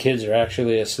 the kids are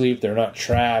actually asleep, they're not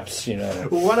traps,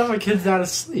 What if my kid's not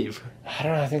asleep? I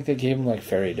don't know, I think they gave them, like,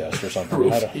 fairy dust or something.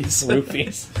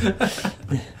 Roofies.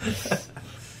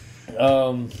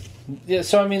 Yeah,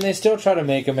 so I mean, they still try to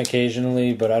make them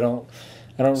occasionally, but I don't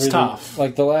really tough.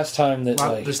 Like the last time that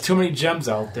there's too many gems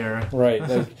out there, right?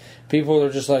 Like people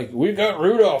are just like, we got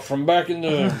Rudolph from back in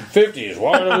the 50s.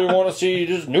 Why do we want to see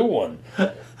this new one?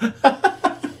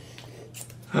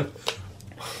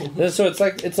 So it's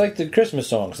like the Christmas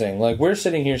song thing. Like we're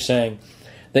sitting here saying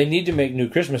they need to make new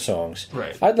Christmas songs.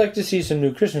 Right. I'd like to see some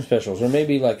new Christmas specials, or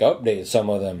maybe like update some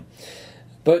of them.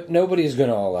 But nobody's going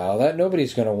to allow that.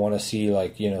 Nobody's going to want to see,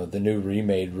 like, the new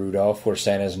remade Rudolph where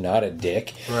Santa's not a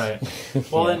dick. Right.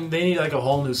 Well, then they need, like, a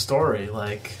whole new story.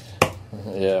 Like...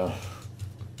 Yeah.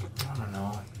 I don't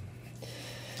know.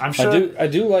 I'm sure... I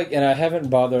do like... And I haven't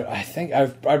bothered... I think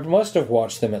I must have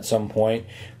watched them at some point.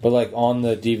 But, like, on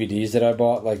the DVDs that I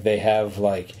bought, like, they have,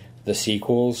 like, the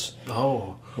sequels.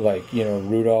 Oh. Like,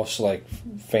 Rudolph's, like,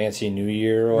 Fancy New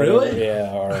Year or whatever. Really?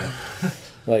 Yeah, or...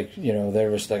 Like, there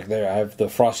was, like, I have the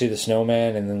Frosty the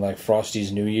Snowman and then, like,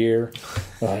 Frosty's New Year.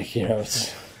 Like,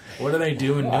 it's... What do they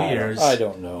do in New Year's? I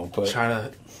don't know, but... Trying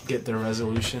to get their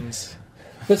resolutions?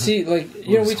 But see, like,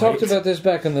 you know, we talked about this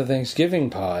back on the Thanksgiving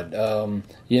pod.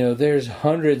 You know, there's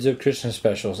hundreds of Christmas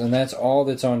specials, and that's all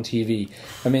that's on TV.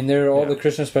 I mean, there are all the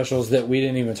Christmas specials that we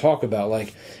didn't even talk about,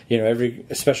 like, you know, every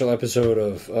special episode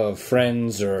of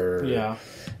Friends or,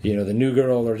 you know, The New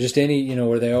Girl, or just any, you know,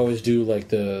 where they always do, like,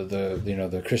 the you know,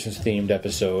 the Christmas-themed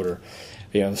episode, or,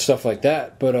 you know, stuff like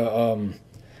that. But,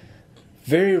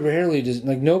 very rarely does,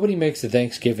 like, nobody makes the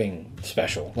Thanksgiving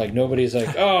special. Like, nobody's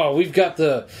like, oh, we've got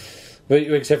the...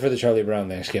 Except for the Charlie Brown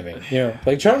Thanksgiving. You know,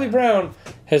 like, Charlie Brown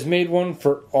has made one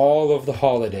for all of the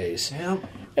holidays. Yeah.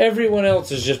 Everyone else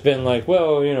has just been like,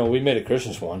 well, you know, we made a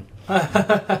Christmas one.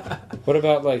 What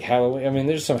about, like, Halloween? I mean,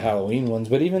 there's some Halloween ones,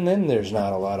 but even then there's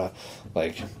not a lot of,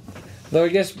 like... Though I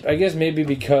guess maybe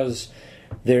because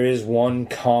there is one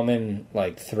common,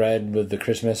 like, thread with the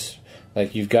Christmas.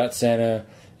 Like, you've got Santa...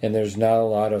 And there's not a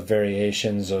lot of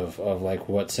variations of like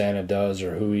what Santa does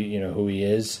or who he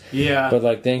is. Yeah. But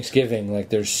like Thanksgiving, like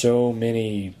there's so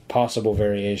many possible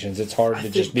variations. It's hard to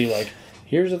just be like,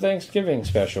 here's a Thanksgiving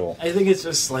special. I think it's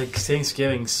just like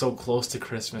Thanksgiving's so close to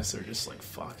Christmas, they're just like,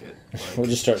 fuck it. Like, we'll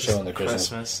just start showing the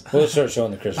Christmas. We'll just start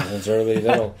showing the Christmas ones early.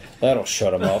 That'll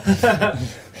shut them up.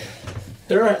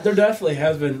 There definitely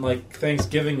has been like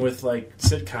Thanksgiving with like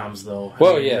sitcoms though.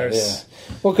 Well, yeah.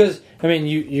 Well, because I mean,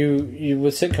 you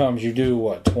with sitcoms, you do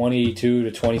what 22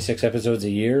 to 26 episodes a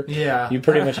year. Yeah, you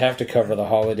pretty much have to cover the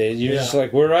holidays. You're just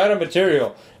like, we're out of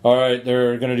material. All right,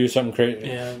 they're gonna do something crazy.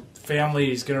 Yeah,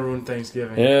 family's gonna ruin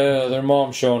Thanksgiving. Yeah, their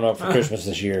mom's showing up for Christmas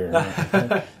this year.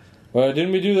 Well,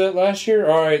 didn't we do that last year?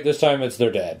 All right, this time it's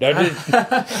their dad.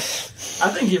 I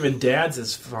think even Dad's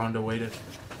has found a way to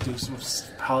do some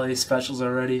holiday specials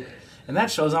already, and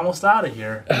that show's almost out of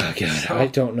here. Oh God, so. I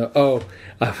don't know. Oh,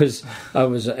 I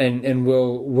was, and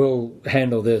we'll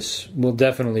handle this. We'll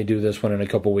definitely do this one in a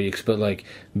couple weeks. But like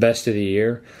best of the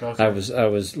year, okay. I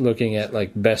was looking at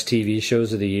like best TV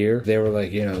shows of the year. They were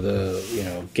like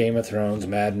Game of Thrones,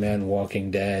 Mad Men, Walking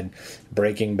Dead,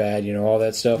 Breaking Bad, all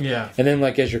that stuff. Yeah. And then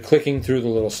like as you're clicking through the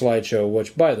little slideshow,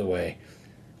 which by the way,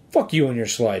 fuck you and your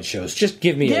slideshows. Just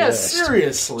give me a list. Yeah,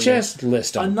 seriously. Just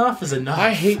list them. Enough is enough.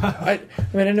 I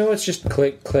mean, I know it's just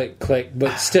click, click, click,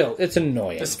 but still, it's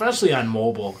annoying. Especially on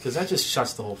mobile, because that just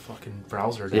shuts the whole fucking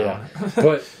browser down.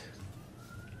 Yeah.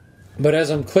 But as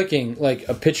I'm clicking, like,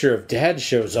 a picture of Dad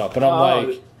shows up, and I'm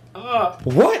like,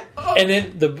 what? And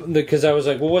then, because I was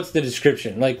like, well, what's the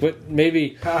description? Like, what,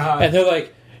 maybe, and they're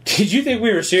like, did you think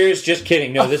we were serious? Just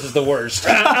kidding. No, this is the worst.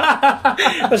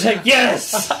 I was like,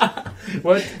 yes!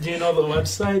 What? Do you know the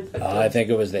website? I think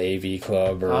it was the AV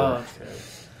Club. Okay.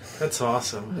 That's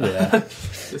awesome. Yeah.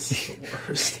 This is the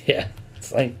worst. Yeah.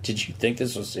 It's like, did you think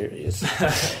this was serious?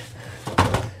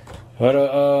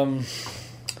 But,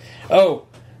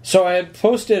 so I had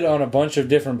posted on a bunch of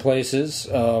different places.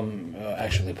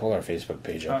 Actually, pull our Facebook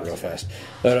page up real fast.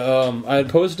 But I had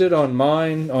posted on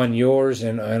mine, on yours,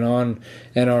 and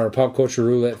our Pop Culture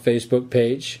Roulette Facebook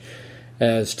page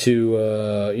as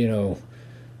to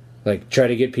like try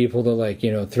to get people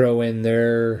to throw in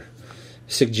their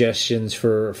suggestions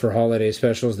for holiday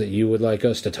specials that you would like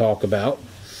us to talk about.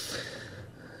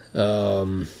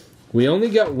 We only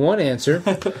got one answer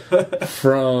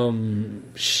from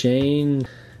Shane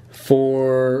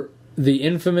for the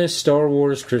infamous Star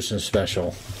Wars Christmas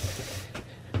special.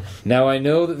 Now I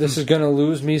know that this is going to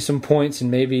lose me some points, and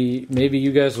maybe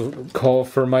you guys will call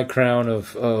for my crown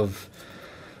of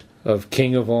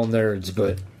king of all nerds,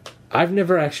 but I've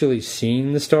never actually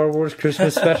seen the Star Wars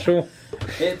Christmas special.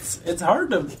 It's hard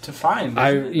to find.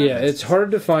 It's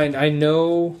hard to find. I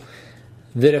know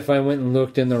that if I went and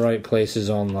looked in the right places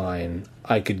online,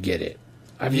 I could get it.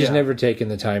 I've just never taken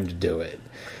the time to do it.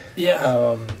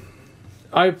 Yeah.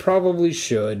 I probably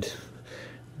should,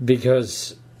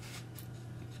 because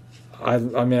I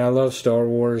mean I love Star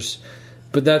Wars,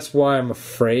 but that's why I'm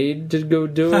afraid to go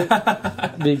do it,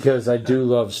 because I do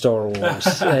love Star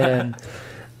Wars, and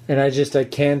I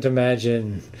can't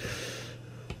imagine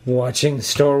watching the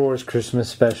Star Wars Christmas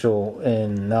special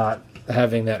and not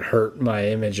having that hurt my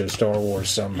image of Star Wars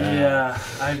somehow. Yeah,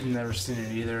 I've never seen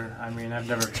it either. I mean, I've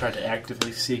never tried to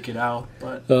actively seek it out,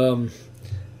 but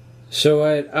so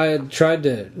I had tried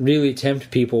to really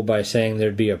tempt people by saying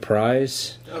there'd be a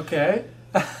prize. Okay.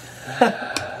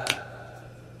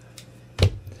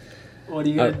 What are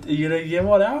you gonna give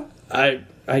one out?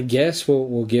 I guess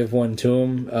we'll give one to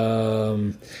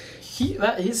him.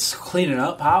 He's cleaning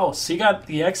up house. He got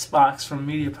the Xbox from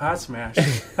Media Pod Smash.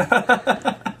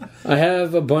 I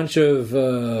have a bunch of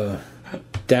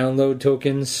download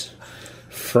tokens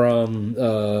from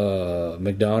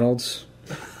McDonald's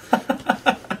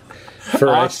for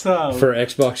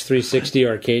Xbox 360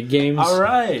 arcade games. All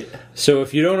right. So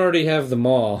if you don't already have them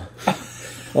all,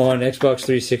 on Xbox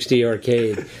 360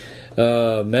 Arcade,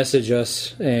 message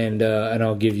us and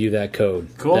I'll give you that code.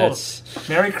 Cool.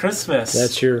 Merry Christmas.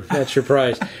 That's your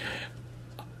prize.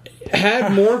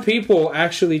 Had more people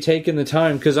actually taken the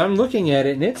time, because I'm looking at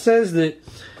it and it says that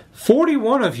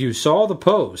 41 of you saw the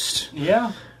post.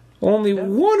 Yeah. Only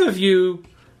one of you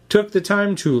took the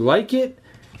time to like it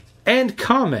and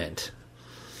comment.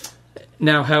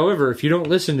 Now, however, if you don't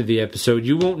listen to the episode,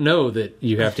 you won't know that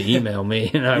you have to email me,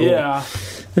 and I will.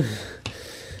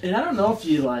 And I don't know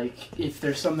if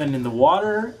there's something in the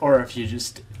water or if you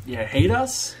just hate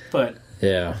us, but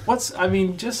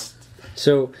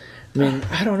So,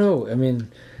 I don't know.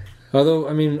 Although,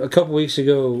 a couple weeks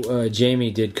ago,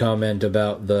 Jamie did comment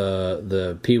about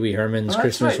the Pee Wee Herman's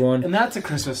Christmas one. And that's a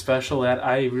Christmas special that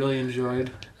I really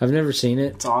enjoyed. I've never seen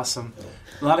it. It's awesome.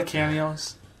 A lot of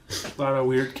cameos. A lot of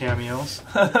weird cameos.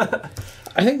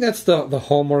 I think that's the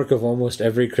hallmark of almost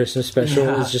every Christmas special,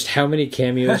 is just how many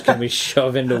cameos can we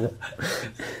shove into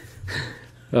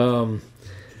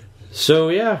So,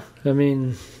 yeah.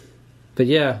 But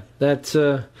yeah, that's...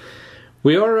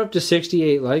 we are up to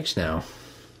 68 likes now.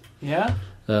 Yeah?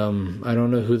 I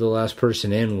don't know who the last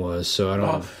person in was, so I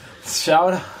don't...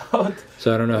 shout out.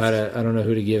 So I don't know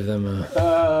who to give them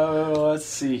let's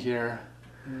see here.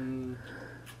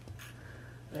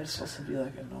 There's supposed to be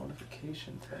like a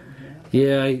notification thing here.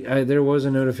 Yeah, there was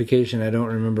a notification. I don't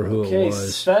remember who it was. Okay,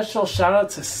 special shout out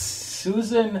to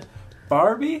Susan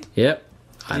Barbie. Yep.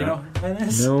 Do you know who that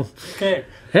is? No. Okay.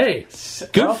 Hey,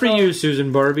 good for you,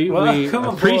 Susan Barbie. We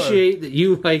appreciate that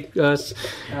you like us,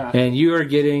 and you are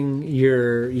getting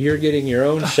your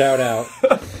own shout out.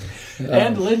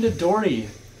 And Linda Doherty,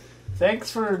 thanks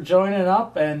for joining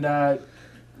up, and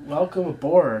welcome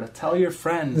aboard. Tell your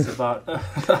friends about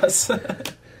us.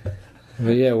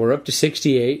 But yeah, we're up to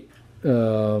 68.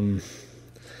 Wonder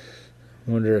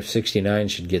if 69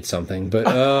 should get something, but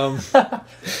I got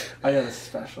a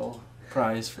special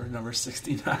prize for number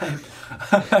 69.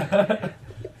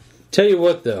 Tell you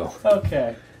what, though.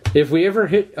 Okay. If we ever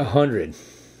hit 100,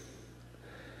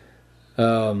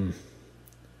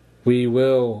 we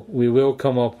will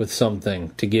come up with something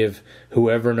to give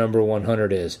whoever number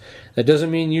 100 is. That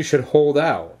doesn't mean you should hold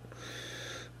out,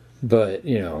 but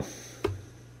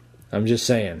I'm just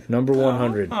saying, number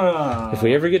 100. If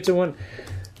we ever get to one,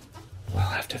 we'll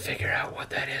have to figure out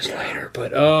what that is later.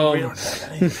 But we don't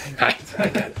have anything.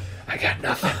 I got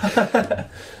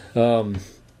nothing.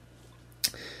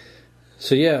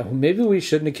 So yeah, maybe we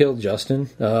shouldn't have killed Justin.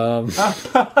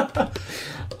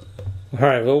 All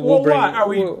right,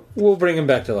 we'll bring him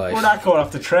back to life. We're not going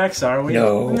off the tracks, are we?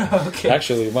 No. Okay.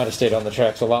 Actually, we might have stayed on the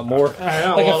tracks a lot more.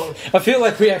 I feel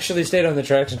like we actually stayed on the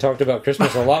tracks and talked about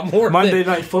Christmas a lot more. Monday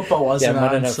Night Football wasn't on. Yeah,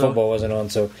 Monday Night Football wasn't on,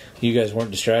 so you guys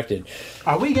weren't distracted.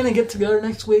 Are we going to get together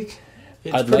next week?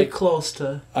 It's pretty close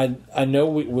to... I know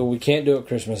we can't do it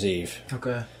Christmas Eve.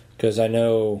 Okay. Because I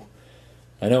know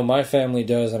my family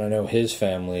does, and I know his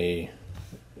family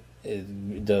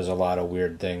does a lot of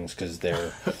weird things because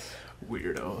they're...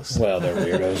 weirdos. Well, they're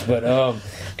weirdos, but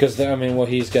because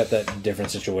he's got that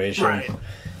different situation, right?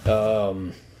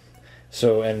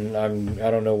 So, and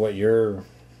I don't know what you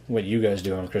guys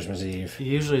do on Christmas Eve.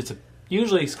 Usually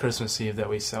it's Christmas Eve that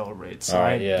we celebrate. So all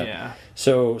right, yeah.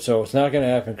 So it's not going to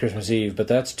happen Christmas Eve, but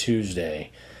that's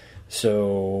Tuesday.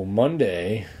 So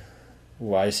Monday,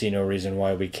 I see no reason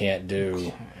why we can't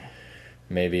do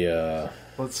maybe I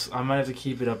might have to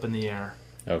keep it up in the air.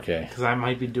 Okay. Because I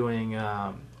might be doing.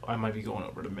 I might be going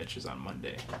over to Mitch's on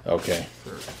Monday. Okay.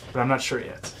 But I'm not sure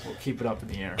yet. We'll keep it up in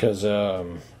the air. Because,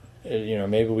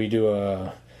 maybe we do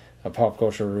a Pop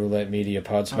Culture Roulette Media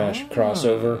Pod Smash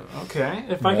crossover. Okay.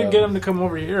 If I could get him to come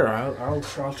over here, I'll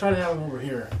try to have him over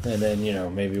here. And then,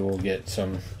 maybe we'll get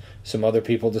some other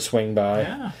people to swing by.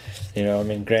 Yeah.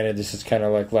 Granted, this is kind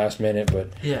of like last minute, but...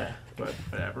 Yeah, but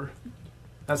whatever.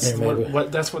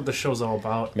 That's what the show's all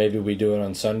about. Maybe we do it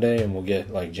on Sunday, and we'll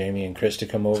get like Jamie and Chris to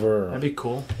come over. Or that'd be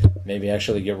cool. Maybe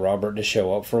actually get Robert to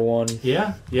show up for one.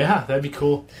 Yeah, that'd be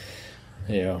cool.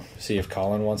 See if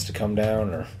Colin wants to come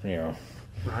down, or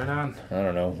Right on. I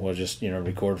don't know. We'll just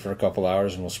record for a couple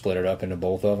hours, and we'll split it up into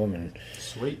both of them, and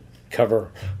sweet.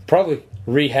 Probably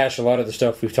rehash a lot of the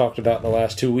stuff we've talked about in the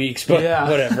last 2 weeks, but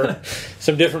whatever.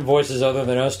 Some different voices other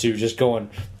than us two, just going,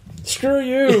 screw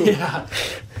you. Yeah.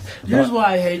 Here's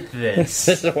why I hate this.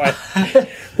 This is why.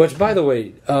 Which, by the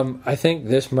way, I think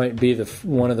this might be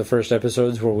one of the first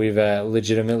episodes where we've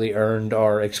legitimately earned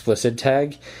our explicit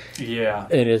tag. Yeah.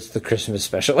 And it's the Christmas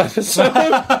special episode.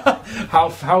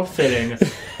 How fitting.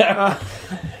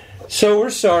 So we're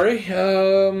sorry.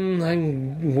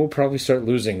 We'll probably start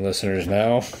losing listeners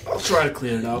now. I'll try to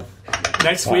clean it up.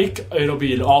 Next week, it'll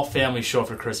be an all-family show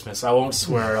for Christmas. I won't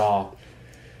swear at all.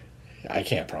 I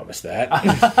can't promise that.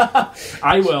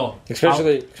 I will.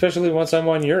 Especially once I'm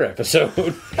on your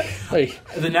episode. Like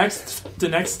the next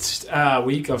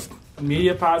week of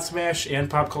Media Pod Smash and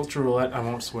Pop Culture Roulette, I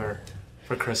won't swear,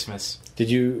 for Christmas. Did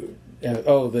you...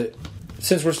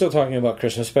 since we're still talking about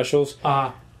Christmas specials,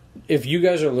 if you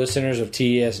guys are listeners of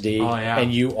TESD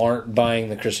and you aren't buying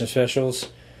the Christmas specials,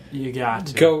 you got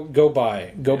to. Go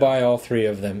buy all 3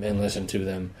 of them and listen to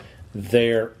them.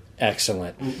 They're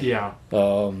excellent. Yeah.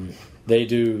 They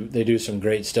do some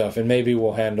great stuff, and maybe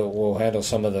we'll handle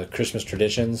some of the Christmas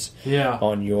traditions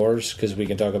on yours, because we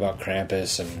can talk about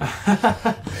Krampus and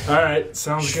all right,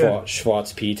 sounds good.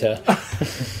 Schwartz Pita.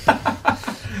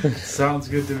 Sounds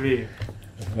good to me.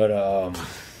 But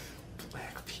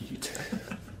Black Pete.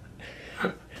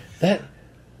 That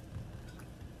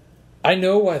I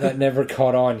know why that never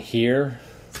caught on here.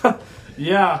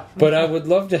 Yeah, but I would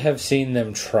love to have seen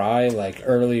them try like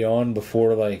early on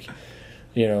before like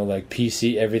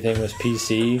PC, everything was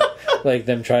PC. Like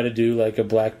them try to do like a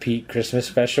Black Pete Christmas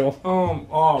special.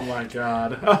 Oh my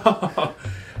God.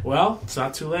 Well, it's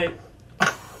not too late.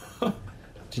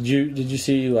 Did you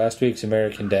see last week's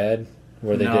American Dad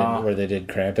where they did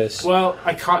Krampus? Well,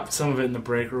 I caught some of it in the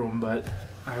break room, but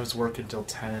I was working till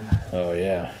 10. Oh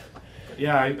yeah.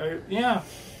 Yeah,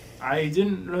 I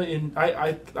didn't really.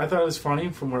 I thought it was funny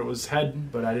from where it was heading,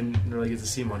 but I didn't really get to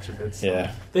see much of it. So.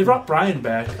 Yeah, they brought Brian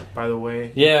back, by the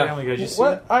way. Yeah,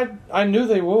 what? I knew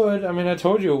they would. I mean, I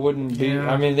told you it wouldn't be.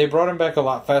 Yeah. I mean, they brought him back a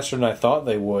lot faster than I thought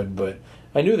they would, but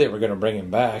I knew they were going to bring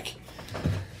him back.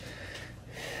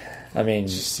 I mean, it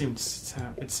seems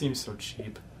so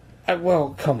cheap.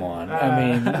 Well, come on. I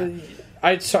mean,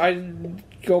 I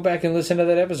go back and listen to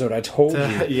that episode. I told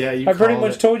you. Yeah, I pretty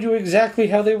much told you exactly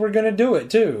how they were going to do it,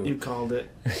 too. You called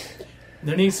it.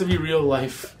 There needs to be real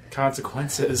life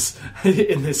consequences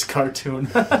in this cartoon.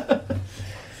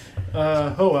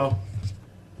 Oh, well.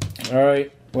 All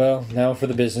right. Well, now for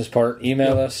the business part.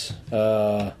 Email us,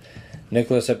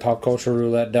 Nicholas at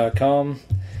popcultureroulette.com.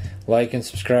 Like and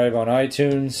subscribe on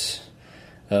iTunes.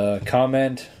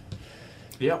 Comment.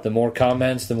 Yep. The more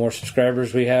comments, the more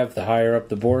subscribers we have, the higher up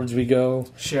the boards we go.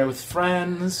 Share with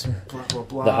friends, blah, blah,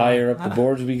 blah. The higher up the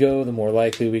boards we go, the more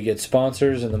likely we get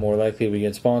sponsors, and the more likely we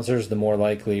get sponsors, the more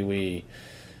likely we,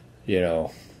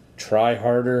 try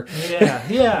harder.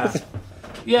 Yeah.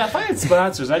 Yeah, if I had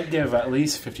sponsors, I'd give at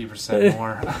least 50%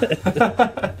 more.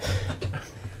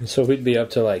 So we'd be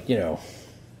up to 80%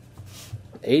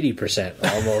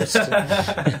 almost.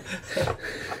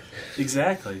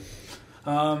 Exactly.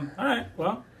 All right,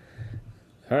 well,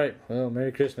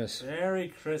 Merry Christmas. Merry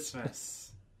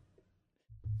Christmas.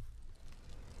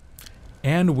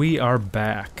 And we are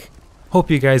back. Hope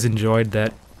you guys enjoyed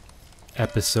that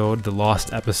episode, the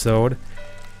lost episode.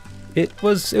 It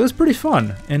was pretty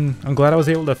fun, and I'm glad I was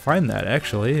able to find that,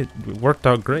 actually. It worked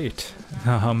out great.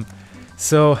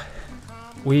 So,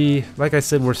 like I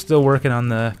said, we're still working on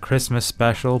the Christmas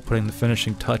special, putting the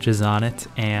finishing touches on it,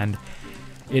 and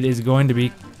it is going to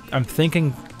be... I'm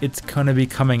thinking it's going to be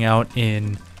coming out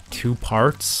in 2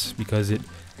 parts because it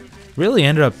really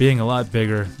ended up being a lot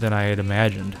bigger than I had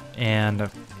imagined. And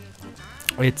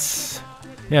it's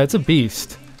a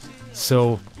beast.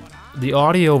 So the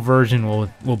audio version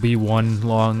will be one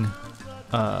long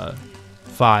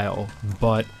file,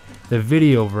 but the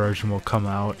video version will come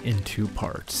out in 2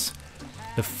 parts.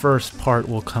 The first part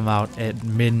will come out at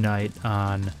midnight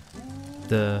on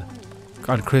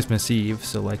Christmas Eve,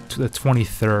 so the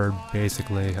 23rd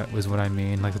basically was what I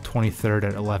mean, the 23rd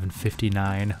at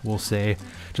 11:59, we'll say,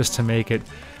 just to make it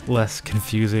less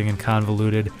confusing and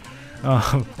convoluted,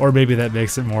 or maybe that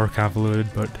makes it more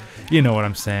convoluted, but you know what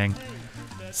I'm saying.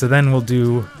 So then we'll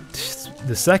do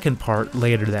the second part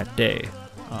later that day,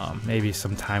 maybe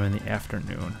sometime in the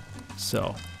afternoon.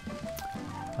 So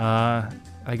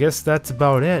I guess that's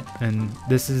about it, and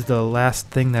this is the last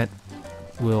thing that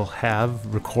we'll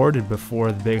have recorded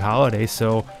before the big holiday,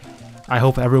 so I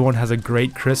hope everyone has a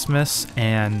great Christmas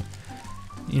and,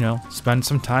 spend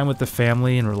some time with the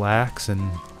family and relax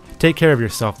and take care of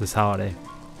yourself this holiday.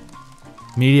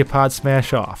 Media Pod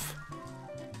Smash off.